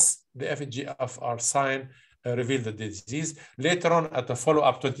 plus the FGFR sign revealed the disease. Later on, at the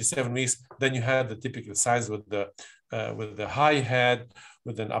follow-up 27 weeks, then you had the typical signs with the high head,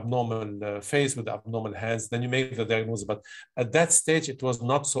 with an abnormal face, with abnormal hands. Then you make the diagnosis. But at that stage, it was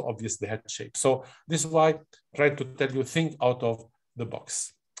not so obvious the head shape. So this is why I tried to tell you, think out of the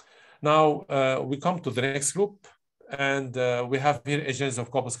box. Now, we come to the next group. And we have here agencies of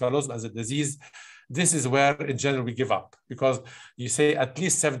corpus callosum as a disease. this is where in general we give up, because you say at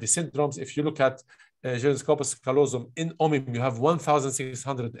least 70 syndromes. If you look at agenous corpus callosum in OMIM, you have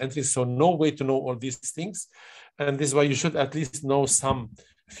 1,600 entries, so no way to know all these things. And this is why you should at least know some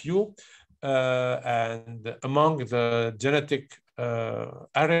few. And among the genetic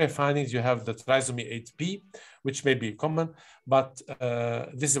array findings, you have the trisomy 8b, which may be common, but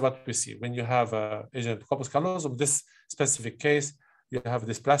this is what we see. When you have agenous corpus callosum, this specific case, you have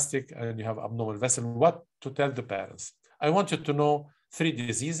this plastic and you have abnormal vessel. What to tell the parents? I want you to know 3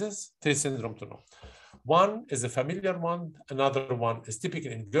 diseases, 3 syndromes to know. One is a familiar one, another one is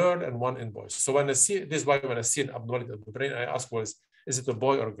typical in girl, and one in boys. So when I see, this is why when I see an abnormality of the brain, I ask, well, is it a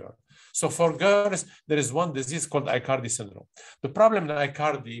boy or a girl? So for girls, there is one disease called Aicardi syndrome. The problem in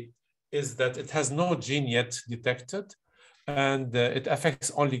Aicardi is that it has no gene yet detected, and it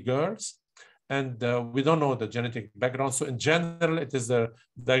affects only girls. And we don't know the genetic background. So in general, it is a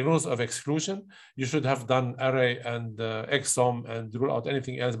diagnosis of exclusion. You should have done array and exome and rule out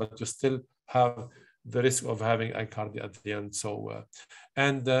anything else, but you still have the risk of having Aicardi at the end. So,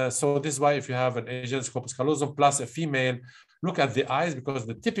 so this is why if you have an agenous corpus callosum plus a female, look at the eyes, because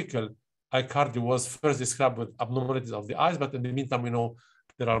the typical Aicardi was first described with abnormalities of the eyes, but in the meantime, we know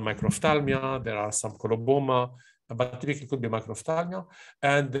there are microphthalmia, there are some coloboma, but typically could be microphthalmia.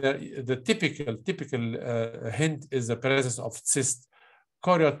 And the typical hint is the presence of cyst,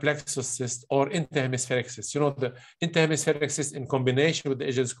 choroid plexus cyst, or interhemispheric cyst. You know, the interhemispheric cyst in combination with the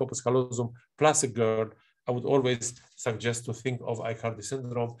agenous corpus callosum plus a girl, I would always suggest to think of Aicardi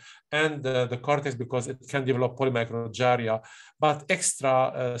syndrome. And the cortex, because it can develop polymicrogyria, but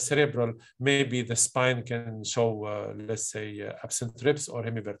extra cerebral, maybe the spine can show, let's say, absent ribs or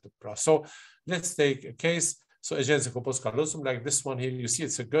hemivertebra. So let's take a case. So agenous corpus callosum, like this one here, you see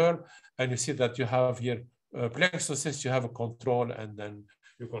it's a girl, and you see that you have here plexus cyst, you have a control, and then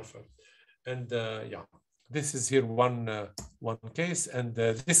you confirm. And yeah, this is here one case, and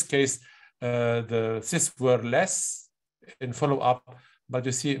this case, the cysts were less in follow-up, but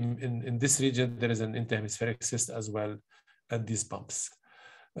you see in this region, there is an interhemispheric cyst as well, and these bumps.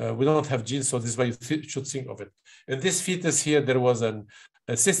 We don't have genes, so this is why you should think of it. In this fetus here, there was a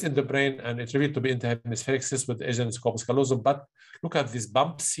cyst in the brain, and it revealed to be interhemispheric cyst with agenous corpus callosum. But look at these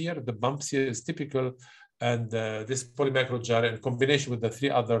bumps here. The bumps here is typical, and this polymicrogyria in combination with the 3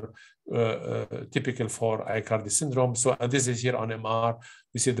 other typical for Aicardi syndrome. So this is here on MR.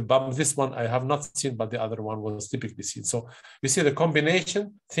 You see the bump. This one I have not seen, but the other one was typically seen. So you see the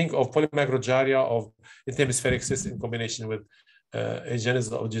combination. Think of polymicrogyria of interhemispheric cyst in combination with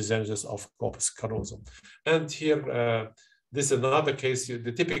agenesis or dysgenesis of corpus callosum. And here, this is another case,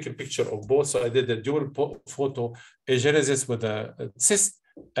 the typical picture of both. So I did a dual photo, agenesis with a cyst,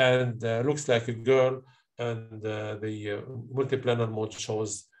 and looks like a girl, and the multiplanar mode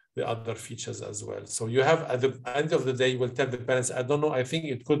shows the other features as well. So you have, at the end of the day, you will tell the parents, I don't know, I think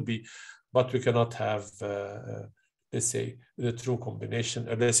it could be, but we cannot have, let's say, the true combination,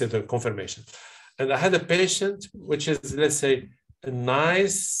 or let's say the confirmation. And I had a patient, which is, let's say, a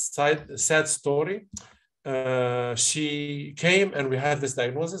nice, sad story. She came and we had this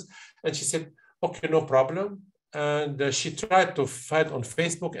diagnosis, and she said, okay, no problem. And she tried to find on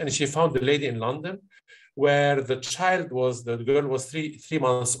Facebook, and she found a lady in London where the girl was three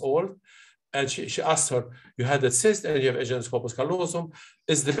months old. And she asked her, you had a cyst and you have agenous corpus callosum.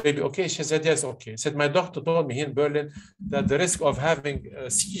 Is the baby okay? She said, yes, okay. She said, my doctor told me here in Berlin that the risk of having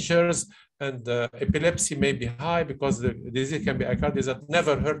seizures and epilepsy may be high because the disease can be Aicardi. I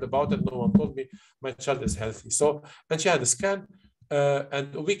never heard about it. No one told me. My child is healthy. So, and she had a scan.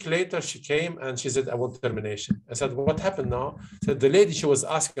 And a week later, she came and she said, I want termination. I said, what happened now? She said, the lady she was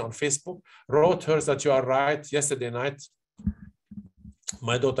asking on Facebook wrote her that you are right. Yesterday night,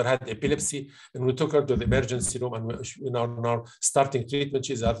 my daughter had epilepsy, and we took her to the emergency room, and we're now starting treatment.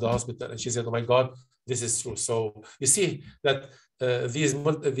 She's at the hospital, and she said, oh my God, this is true. So you see that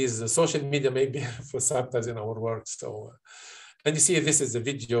these social media may be for sometimes in our work. So, and you see, this is the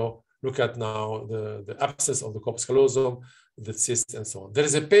video. Look at now the abscess of the corpus callosum, the cyst, and so on. There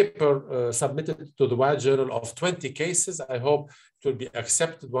is a paper submitted to the Wired Journal of 20 cases. I hope it will be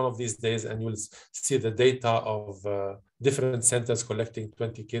accepted one of these days, and you'll see the data of different centers collecting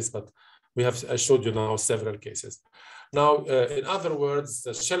 20 cases, but I showed you now several cases. Now, in other words,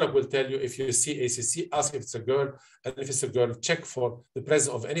 Sherlock will tell you, if you see ACC, ask if it's a girl, and if it's a girl, check for the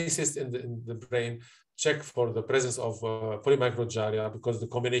presence of any cyst in the brain, check for the presence of polymicrogyria, because the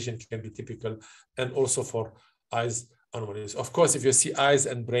combination can be typical, and also for eyes anomalies. Of course, if you see eyes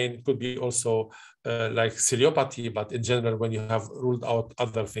and brain, it could be also like ciliopathy, but in general, when you have ruled out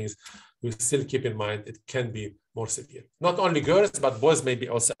other things, you still keep in mind it can be more severe. Not only girls, but boys may be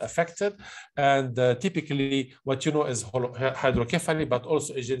also affected. And typically, what you know is hydrocephaly, but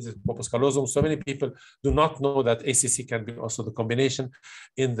also agenesis corpus callosum. So many people do not know that ACC can be also the combination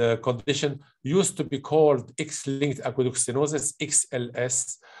in the condition used to be called X-linked aqueduct stenosis,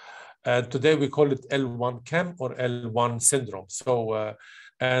 XLS. And today we call it L1 chem or L1 syndrome. So,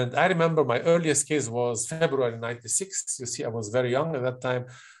 and I remember my earliest case was February 96. You see, I was very young at that time.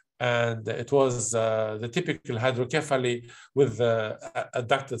 And it was the typical hydrocephaly with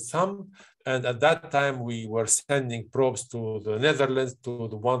adducted thumb. And at that time, we were sending probes to the Netherlands, to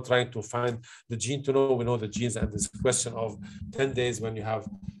the one trying to find the gene to know. We know the genes, and this question of 10 days when you have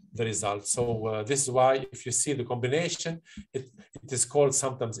the result. So this is why if you see the combination, it is called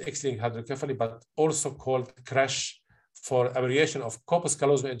sometimes X-linked hydrocephaly, but also called CRASH for abbreviation of corpus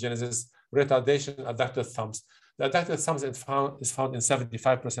callosum agenesis, retardation, adducted thumbs. The adducted thumbs is found in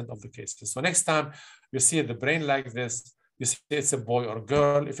 75% of the cases. So next time you see the brain like this, you see it's a boy or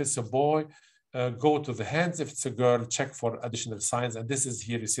girl. If it's a boy, go to the hands. If it's a girl, check for additional signs. And this is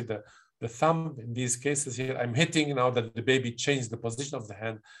here, you see the thumb in these cases here. I'm hitting now that the baby changed the position of the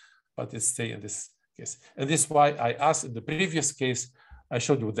hand, but it stays in this case. And this is why I asked in the previous case, I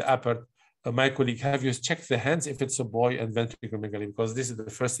showed you with the upper, my colleague, have you checked the hands if it's a boy and ventriculomegaly? Because this is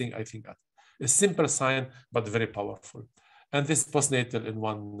the first thing I think of. A simple sign, but very powerful. And this postnatal in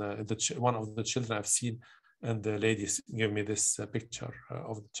one of the children I've seen, and the ladies give me this picture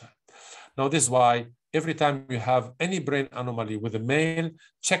of the child. Now, this is why every time you have any brain anomaly with a male,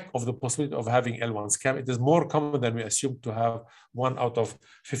 check of the possibility of having L1 scam. It is more common than we assume to have 1 out of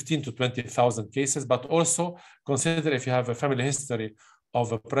 15 to 20,000 cases, but also consider if you have a family history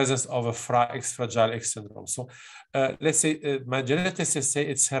of a presence of a fragile X syndrome. So let's say my geneticists say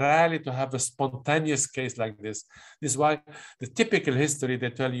it's rarely to have a spontaneous case like this. This is why the typical history,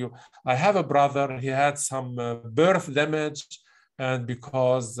 they tell you, I have a brother, he had some birth damage, and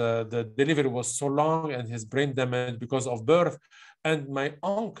because the delivery was so long and his brain damage because of birth, and my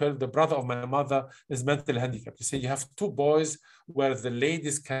uncle, the brother of my mother, is mentally handicapped. You see, you have 2 boys where the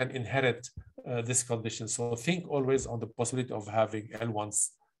ladies can inherit this condition. So think always on the possibility of having L1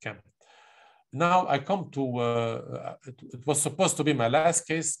 scam. Now I come to, it was supposed to be my last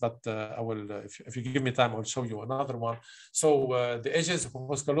case, but I will, if you give me time, I'll show you another one. So the ages of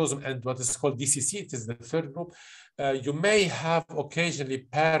corpus callosum and what is called DCC, it is the third group. You may have occasionally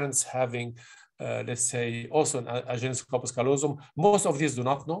parents having let's say, also an agenesis corpus callosum. Most of these do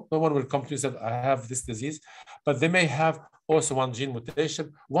not know. No one will come to you and say, I have this disease, but they may have also one gene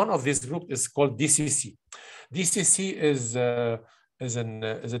mutation. One of these groups is called DCC. DCC is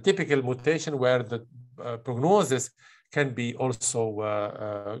a typical mutation where the prognosis can be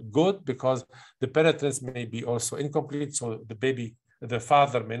also good because the penetrance may be also incomplete. So the baby, the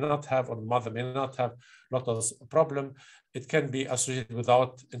father may not have, or the mother may not have Lotto's problem. It can be associated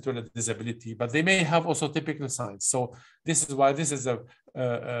without intellectual disability, but they may have also typical signs. So this is why this is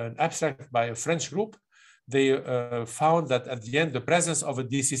an abstract by a French group. They found that at the end, the presence of a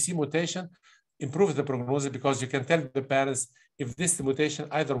DCC mutation improves the prognosis because you can tell the parents if this mutation,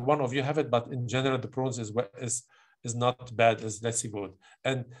 either one of you have it, but in general, the prognosis is not bad, is let's say good.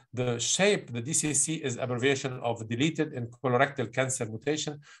 And the shape, the DCC is abbreviation of deleted in colorectal cancer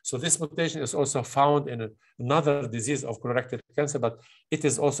mutation. So this mutation is also found in another disease of colorectal cancer, but it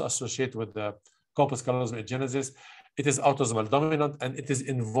is also associated with the corpus callosum agenesis. It is autosomal dominant, and it is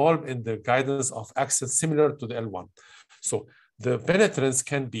involved in the guidance of access similar to the L1. So the penetrance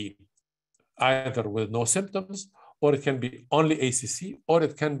can be either with no symptoms, or it can be only ACC, or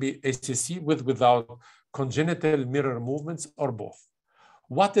it can be ACC without congenital mirror movements, or both.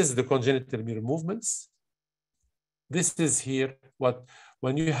 What is the congenital mirror movements? This is here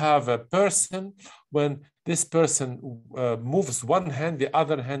when you have a person, when this person moves one hand, the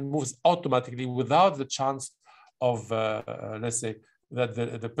other hand moves automatically without the chance of, let's say, that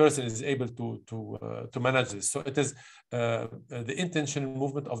the person is able to manage this. So it is the intentional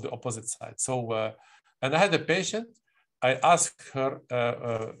movement of the opposite side. So, and I had a patient, I asked her,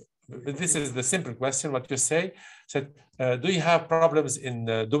 this is the simple question, what you say, said, do you have problems in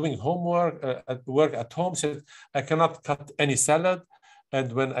doing homework, work at home? Said, I cannot cut any salad.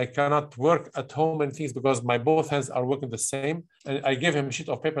 And when I cannot work at home and things because my both hands are working the same, and I gave him a sheet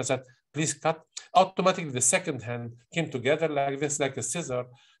of paper and said, please cut. Automatically, the second hand came together like this, like a scissor,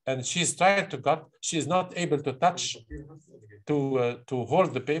 and she's trying to cut. She's not able to touch to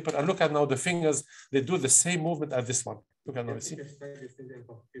hold the paper. And look at now the fingers, they do the same movement as this one. Look at now, see?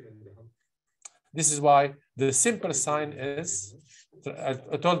 This is why the simple sign is,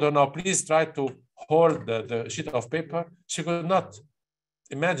 I told her, now please try to hold the sheet of paper. She could not.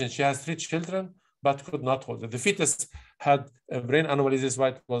 Imagine she has 3 children, but could not hold it. The fetus had brain anomalies, this is why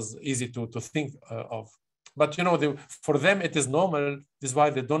it was easy to think of. But you know, for them it is normal. This is why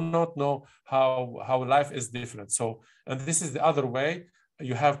they do not know how life is different. So, and this is the other way.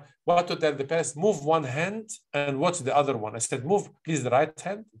 You have what to tell the parents: move one hand and watch the other one. I said, move please the right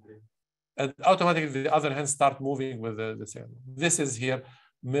hand, and automatically the other hand start moving with the same. This is here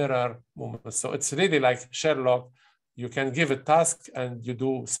mirror movement. So it's really like Sherlock. You can give a task and you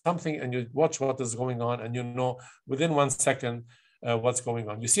do something and you watch what is going on, and you know within 1 second what's going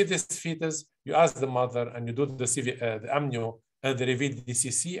on. You see this fetus, you ask the mother and you do the amnio, and they reveal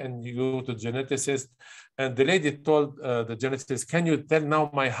DCC, and you go to geneticist, and the lady told the geneticist, can you tell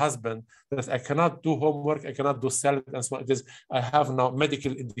now my husband that I cannot do homework, I cannot do salad and so on. It is, I have now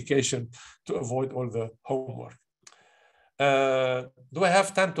medical indication to avoid all the homework. Do I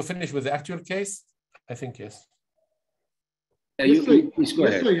have time to finish with the actual case? I think yes. Please go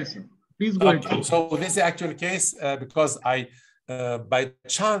ahead. Yes, sir. Please go ahead. So this is the actual case because by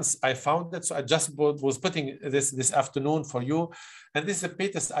chance I found it. So I just was putting this afternoon for you. And this is a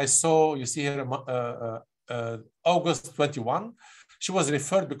fetus I saw, you see here, August 21. She was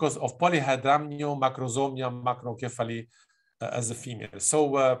referred because of polyhydramnio, macrosomia, macrocephaly as a female. So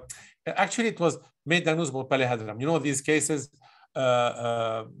actually it was made diagnosed with polyhydramnio. You know, these cases,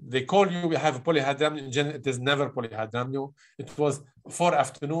 they call you, we have a polyhydramnio. It is never polyhydramnio. It was 4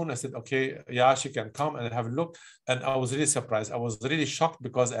 afternoon. I said, okay, yeah, she can come and have a look. And I was really surprised. I was really shocked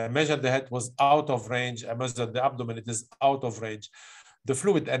because I measured the head was out of range. I measured the abdomen, it is out of range. The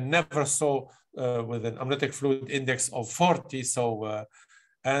fluid, I never saw with an amniotic fluid index of 40. So,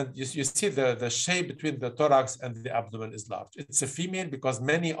 and you see the shape between the thorax and the abdomen is large. It's a female because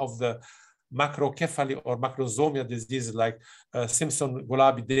many of the macrocephaly or macrosomia diseases like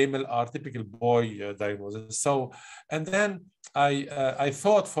Simpson-Gulabi-Damel are typical boy diagnoses. So, and then I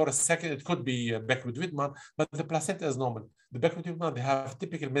thought for a second it could be Beckwith-Whitman, but the placenta is normal. The Beckwith-Whitman, they have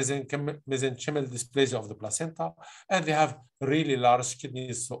typical mesenchymal dysplasia of the placenta, and they have really large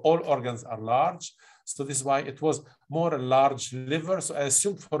kidneys, so all organs are large. So this is why it was more a large liver. So I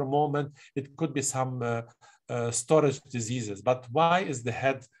assumed for a moment it could be some storage diseases, but why is the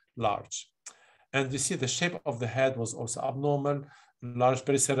head large? And you see the shape of the head was also abnormal, large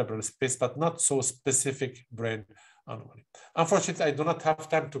pericerebral space, but not so specific brain anomaly. Unfortunately, I do not have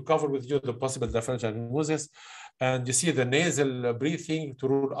time to cover with you the possible differential diagnosis. And you see the nasal breathing to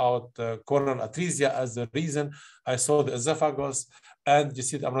rule out coronal atresia as the reason. I saw the esophagus, and you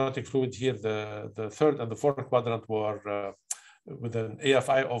see the amniotic fluid here. The third and the fourth quadrant were with an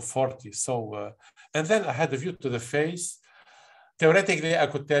AFI of 40. So, and then I had a view to the face. Theoretically, I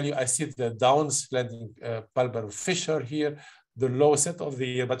could tell you, I see the down-slending palpebral fissure here, the low set of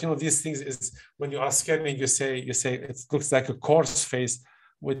the ear. But you know, these things is when you are scanning, you say it looks like a coarse face,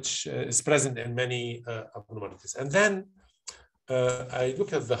 which is present in many abnormalities. And then I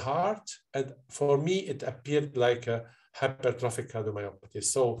look at the heart, and for me, it appeared like a hypertrophic cardiomyopathy.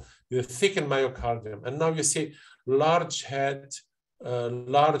 So the thickened myocardium, and now you see large head,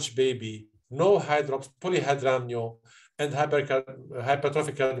 large baby, no hydrops, polyhydramnio, and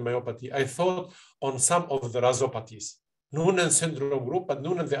hypertrophic cardiomyopathy. I thought on some of the rasopathies, Noonan syndrome group, but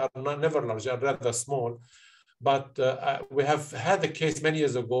Noonan, they are never large, they are rather small. But we have had a case many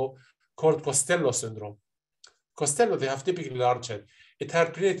years ago called Costello syndrome. Costello, they have typically large head. It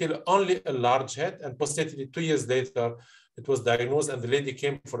had prenatally only a large head, and postnatally 2 years later, it was diagnosed, and the lady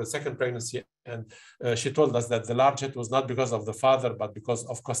came for a second pregnancy, and she told us that the large head was not because of the father, but because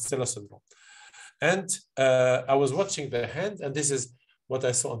of Costello syndrome. And I was watching the hand, and this is what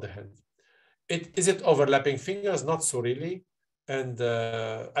I saw on the hand. Is it overlapping fingers? Not so really. And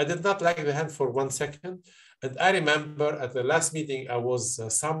I did not like the hand for 1 second. And I remember at the last meeting, I was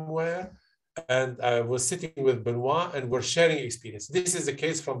somewhere, and I was sitting with Benoit, and we're sharing experience. This is the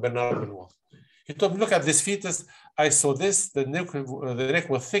case from Bernard Benoit. He told me, look at this fetus. I saw this, the neck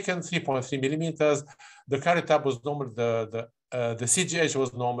was thickened, 3.3 millimeters. The carotid was normal, the CGH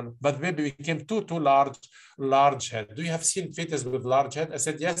was normal, but maybe became too large head. Do you have seen fetus with large head? I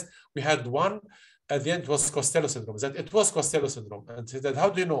said, yes, we had one. At the end, it was Costello syndrome. That it was Costello syndrome. And he said, how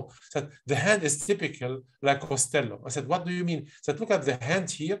do you know? He said, the hand is typical like Costello. I said, what do you mean? He said, look at the hand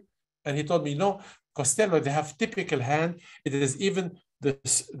here. And he told me, no, Costello, they have typical hand. It is even the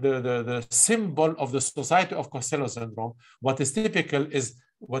symbol of the Society of Costello syndrome. What is typical is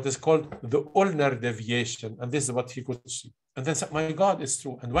what is called the ulnar deviation. And this is what he could see. And then said, my God, it's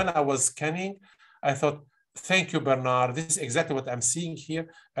true. And when I was scanning, I thought, thank you, Bernard. This is exactly what I'm seeing here.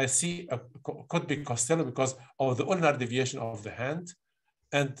 I see could be Costello because of the ulnar deviation of the hand.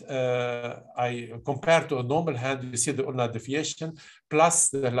 And I compare to a normal hand, you see the ulnar deviation plus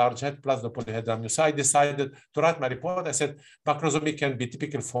the large head plus the polyhedramnios. So I decided to write my report. I said macrosomy can be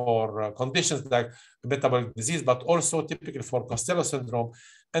typical for conditions like metabolic disease, but also typical for Costello syndrome.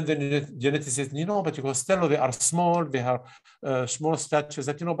 And the geneticist said, you know, but Costello, they are small, they have small statures,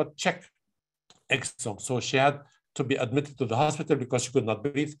 that, you know, but check exome. So she had to be admitted to the hospital because she could not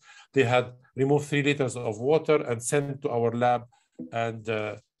breathe. They had removed 3 liters of water and sent to our lab. And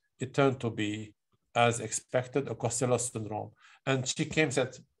it turned to be, as expected, a Costello syndrome. And she came and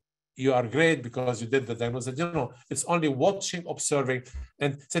said, you are great because you did the diagnosis. You know, it's only watching, observing,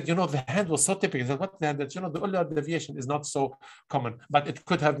 and said, you know, the hand was so typical. Said, what the hand? That, you know, the ulnar deviation is not so common, but it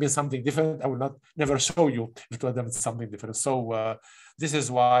could have been something different. I will never show you if it would have been something different. So this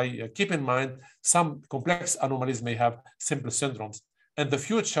is why, keep in mind, some complex anomalies may have simple syndromes. And the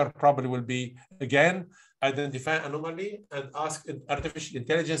future probably will be, again, identify anomaly and ask artificial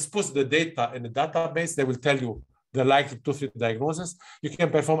intelligence, put the data in the database. They will tell you the likely 2-3 diagnosis. You can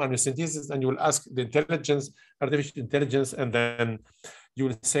perform amniocentesis and you will ask the intelligence, artificial intelligence, and then you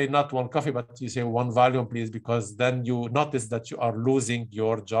will say not 1 coffee, but you say 1 Valium, please, because then you notice that you are losing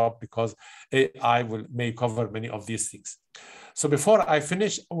your job because AI may cover many of these things. So before I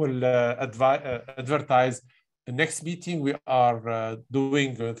finish, I will advertise the next meeting we are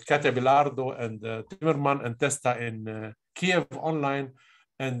doing with Katia Bilardo and Timmerman and Testa in Kiev online,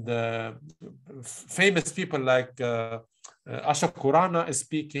 and famous people like Ashok Khurana is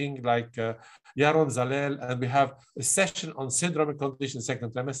speaking, like Yaron Zalel, and we have a session on syndromic condition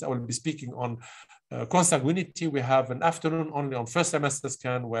second trimester. I will be speaking on consanguinity. We have an afternoon only on first semester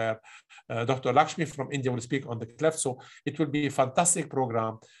scan where Dr. Lakshmi from India will speak on the cleft. So it will be a fantastic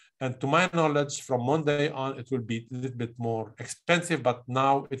program. And to my knowledge, from Monday on, it will be a little bit more expensive, but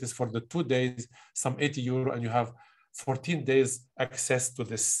now it is for the 2 days, some €80, and you have 14 days access to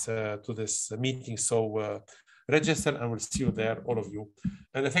this meeting. So register, and we'll see you there, all of you.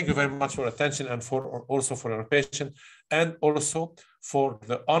 And I thank you very much for attention and also for your patience, and also for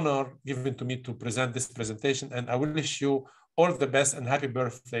the honor given to me to present this presentation. And I wish you all the best and happy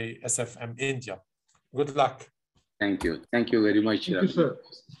birthday, SFM India. Good luck. Thank you. Thank you very much. Thank you, sir.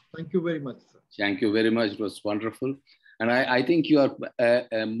 Thank you very much, sir. Thank you very much. It was wonderful. And I think you are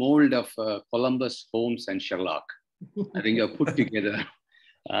a mold of Columbus, Holmes, and Sherlock. I think you're put together.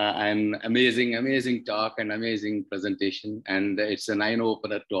 And amazing talk and amazing presentation. And it's an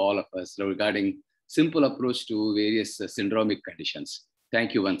eye-opener to all of us regarding simple approach to various syndromic conditions.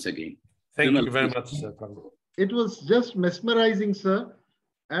 Thank you once again. Thank you very much, sir. It was just mesmerizing, sir.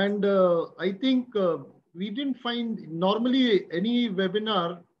 And I think we didn't find normally any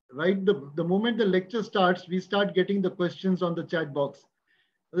webinar, right? The moment the lecture starts, we start getting the questions on the chat box.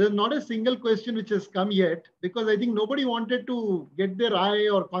 There's not a single question which has come yet, because I think nobody wanted to get their eye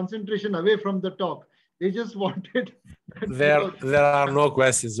or concentration away from the talk. They just wanted. There are no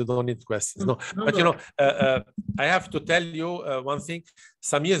questions. You don't need questions. No. But you know, I have to tell you one thing.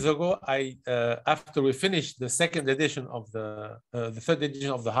 Some years ago, after we finished the second edition of the third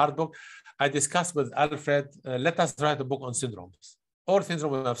edition of the hard book, I discussed with Alfred, let us write a book on syndromes, all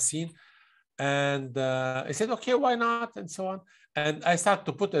syndromes we have seen. And I said, okay, why not? And so on. And I started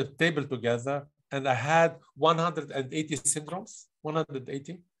to put a table together, and I had 180 syndromes,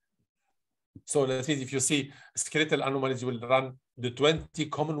 180. So let's see, if you see skeletal anomalies, you will run the 20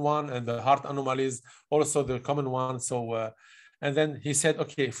 common one, and the heart anomalies, also the common one. So, and then he said,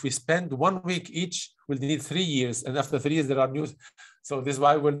 okay, if we spend 1 week each, we'll need 3 years. And after 3 years, there are new. So this is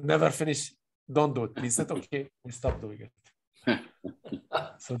why we'll never finish. Don't do it. He said, okay, we stop doing it.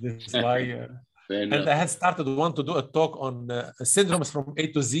 So this is why. And I had started want to do a talk on syndromes from A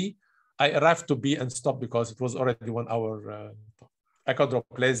to Z. I arrived to B and stopped because it was already 1 hour talk.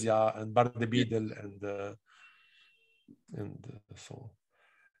 Achondroplasia and Bardet-Biedl and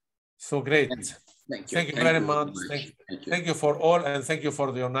so great. Thank you very much. Thank you for all, and thank you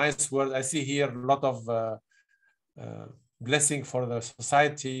for your nice words. I see here a lot of blessing for the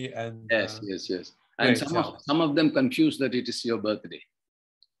society, and yes. And some of them confuse that it is your birthday.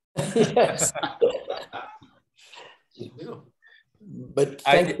 Yes. But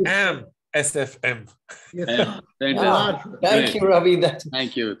I am SFM. Yes. Thank you, Rabih.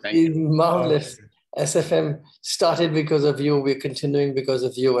 Thank you. Marvelous. SFM started because of you. We're continuing because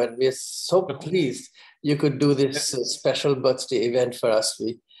of you, and we're so pleased you could do this special birthday event for us.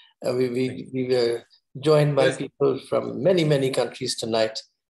 We were joined by people from many countries tonight,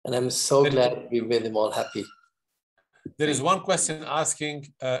 and I'm so glad we made them all happy. There is one question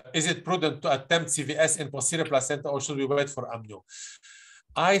asking, is it prudent to attempt CVS in posterior placenta or should we wait for amnio?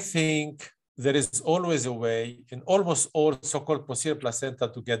 I think there is always a way in almost all so-called posterior placenta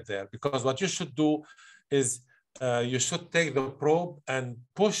to get there, because what you should do is you should take the probe and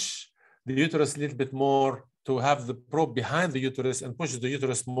push the uterus a little bit more to have the probe behind the uterus and push the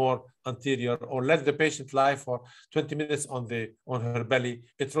uterus more anterior, or let the patient lie for 20 minutes on her belly.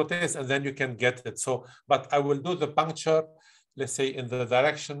 It rotates and then you can get it. So, but I will do the puncture, let's say in the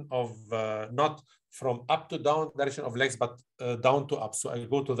direction of not from up to down direction of legs, but down to up. So I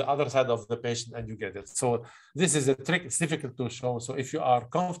go to the other side of the patient and you get it. So this is a trick. It's difficult to show. So if you are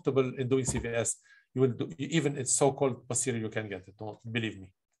comfortable in doing CVS, you will do, even it's so-called posterior, you can get it. Don't believe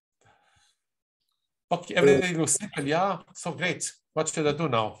me. Okay, everything looks simple. Yeah, so great. What should I do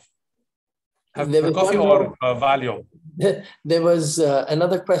now? Have a coffee or Valium? There was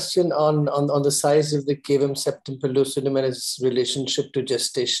another question on the size of the cavum septum pellucidum and its relationship to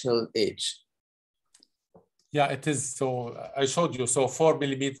gestational age. Yeah, it is. So I showed you. So 4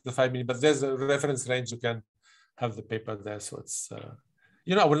 millimeters to 5 millimeters. But there's a reference range. You can have the paper there. So it's,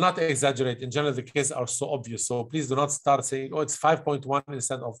 you know, I will not exaggerate. In general, the cases are so obvious. So please do not start saying, oh, it's 5.1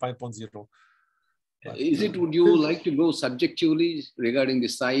 instead of 5.0. Is it, would you like to go subjectively regarding the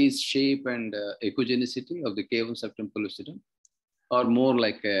size, shape, and echogenicity of the cavum septum pellucidum, or more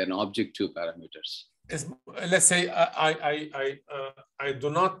like an objective parameters? Let's say I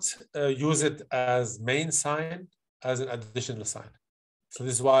do not use it as main sign, as an additional sign. So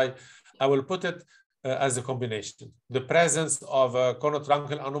this is why I will put it as a combination. The presence of a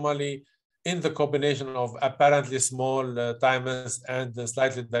conotruncal anomaly in the combination of apparently small thymus and the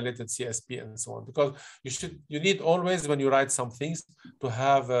slightly dilated CSP and so on, because you need always, when you write some things, to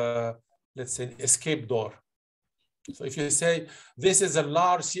have let's say an escape door. So if you say this is a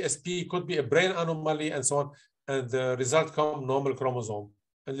large CSP, could be a brain anomaly and so on, and the result come normal chromosome,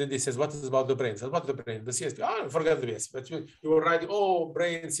 and then he says, what is about the brain? So what the brain? The CSP. Ah, forget the BS. But you were writing, oh,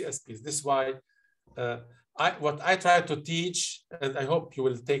 brain CSPs. This is why what I try to teach, and I hope you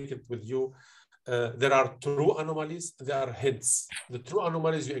will take it with you, there are true anomalies, there are hints. The true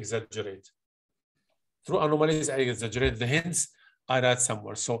anomalies you exaggerate. True anomalies I exaggerate. The hints I write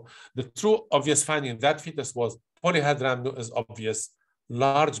somewhere. So the true obvious finding that fetus was polyhydramnio is obvious,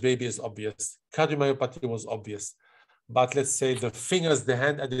 large baby is obvious, cardiomyopathy was obvious. But let's say the fingers, the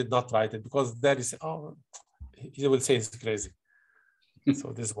hand, I did not write it because there is, oh, he will say it's crazy.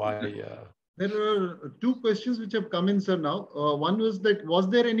 So this is why. There are two questions which have come in, sir, now. One was that, was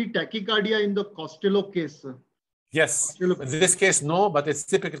there any tachycardia in the Costello case, sir? Yes. Costello. In this case, no, but it's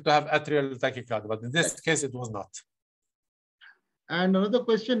typical to have atrial tachycardia. But in this case, it was not. And another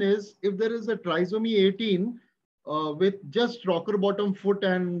question is, if there is a trisomy 18 with just rocker bottom foot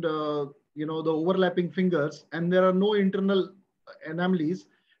and you know, the overlapping fingers, and there are no internal anomalies,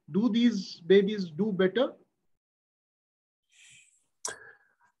 do these babies do better?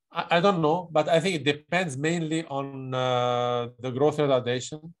 I don't know, but I think it depends mainly on the growth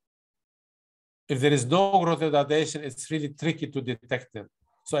retardation. If there is no growth retardation, it's really tricky to detect them.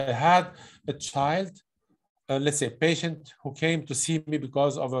 So I had a child, let's say a patient who came to see me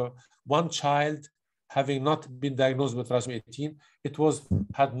because of one child having not been diagnosed with trisomy 18. It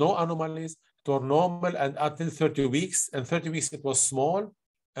had no anomalies, it was normal, and until 30 weeks. And 30 weeks it was small,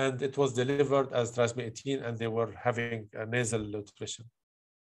 and it was delivered as trisomy 18, and they were having a nasal nutrition.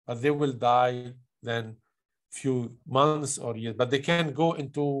 But they will die then few months or years, but they can go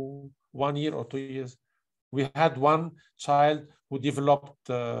into 1 year or 2 years. We had one child who developed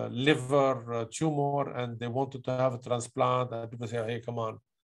liver tumor, and they wanted to have a transplant, and people say, hey, come on,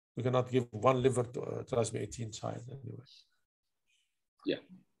 we cannot give one liver to a trisomy 18 child anyway. Yeah.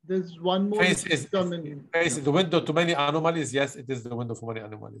 There's one more. Face is the window to many anomalies. Yes, it is the window for many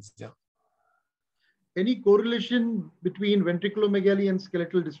anomalies. Yeah. Any correlation between ventriculomegaly and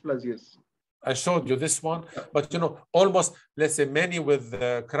skeletal dysplasias? I showed you this one, but you know, almost, let's say many with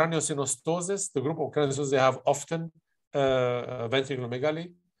craniosynostosis, the group of craniosynostosis, they have often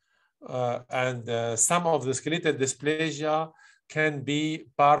ventriculomegaly, and some of the skeletal dysplasia can be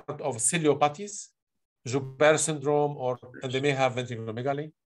part of ciliopathies, Joubert syndrome, and they may have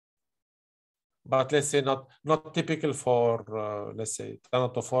ventriculomegaly. But let's say not typical for, let's say,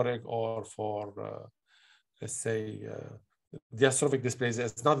 thanatophoric or for, let's say, diastrophic dysplasia.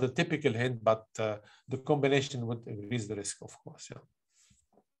 It's not the typical hint, but the combination would increase the risk, of course. Yeah.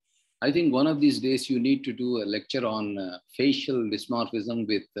 I think one of these days you need to do a lecture on facial dysmorphism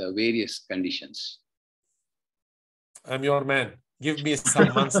with various conditions. I'm your man. Give me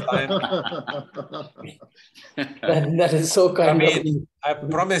some months' time. That is so kind of you. I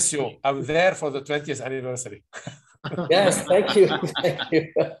promise you, I'm there for the 20th anniversary. Yes, thank you. Thank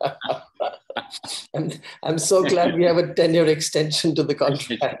you. I'm so glad we have a 10-year extension to the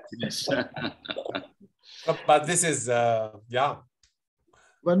contract. Yes. But this is, yeah.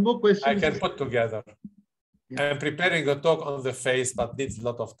 One more question. I can put together. Yeah. I'm preparing a talk on the face, but needs a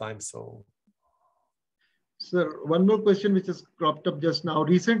lot of time. So, sir, one more question which has cropped up just now.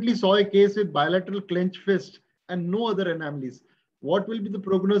 Recently saw a case with bilateral clenched fist and no other anomalies. What will be the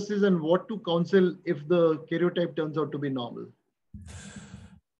prognosis and what to counsel if the karyotype turns out to be normal?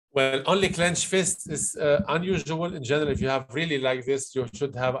 well, only clenched fist is unusual in general. If you have really like this, you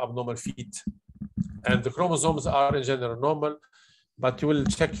should have abnormal feet. And the chromosomes are in general normal, but you will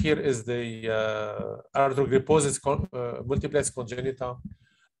check here is the arthrogryposis multiplex congenita.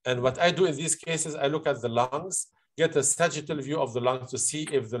 And what I do in these cases, I look at the lungs, get a sagittal view of the lungs to see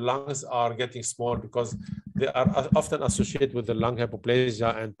if the lungs are getting small, because they are often associated with the lung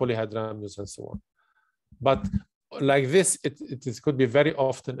hypoplasia and polyhydramnios and so on. But like this, it could be very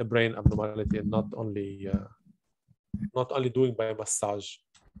often a brain abnormality and not only doing by massage.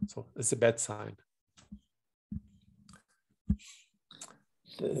 So it's a bad sign.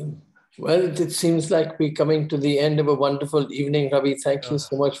 Well, it seems like we're coming to the end of a wonderful evening. Rabih, thank you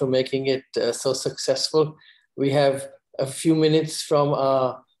so much for making it so successful. We have a few minutes from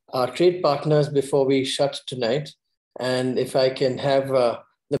our trade partners before we shut tonight. And if I can have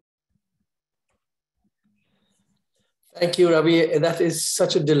Thank you, Rabih. That is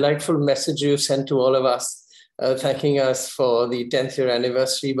such a delightful message you sent to all of us, thanking us for the 10th year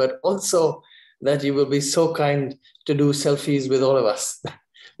anniversary, but also that you will be so kind to do selfies with all of us.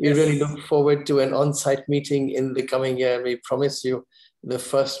 We really look forward to an on-site meeting in the coming year. We promise you the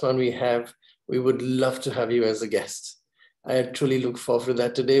first one we have, we would love to have you as a guest. I truly look forward to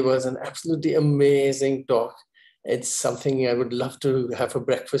that. Today was an absolutely amazing talk. It's something I would love to have for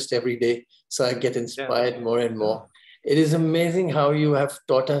breakfast every day, so I get inspired more and more. It is amazing how you have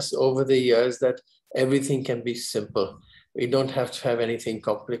taught us over the years that everything can be simple. We don't have to have anything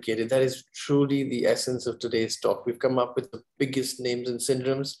complicated. That is truly the essence of today's talk. We've come up with the biggest names and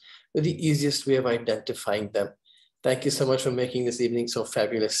syndromes with the easiest way of identifying them. Thank you so much for making this evening so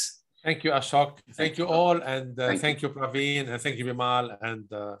fabulous. Thank you, Ashok. Thank you all. And thank you, Praveen. And thank you, Bimal. And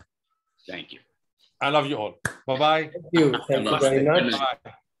thank you. I love you all. Bye-bye. Thank you. Thank you very much.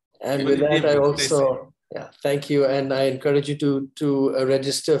 Bye-bye. And with that, I also, thank you. And I encourage you to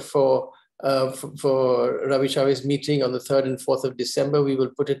register for Rabih Chaoui's meeting on the 3rd and 4th of December. We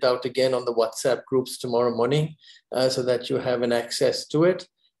will put it out again on the WhatsApp groups tomorrow morning so that you have an access to it.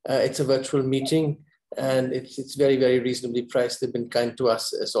 It's a virtual meeting and it's very, very reasonably priced. They've been kind to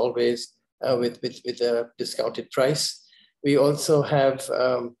us as always with a discounted price. We also have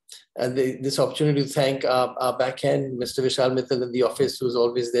this opportunity to thank our backend, Mr. Vishal Mittal in the office, who's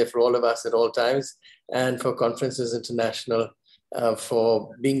always there for all of us at all times, and for Conferences International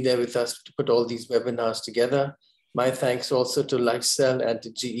for being there with us to put all these webinars together. My thanks also to Lifecell and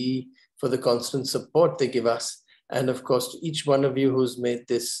to GE for the constant support they give us. And of course, to each one of you who's made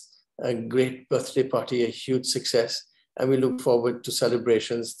this great birthday party a huge success. And we look forward to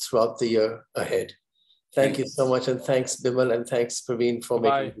celebrations throughout the year ahead. Thank you so much. And thanks, Bimal, and thanks, Praveen, for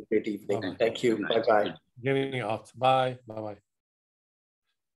making it a great evening. Thank you. Bye-bye. Getting out. Bye. Bye-bye.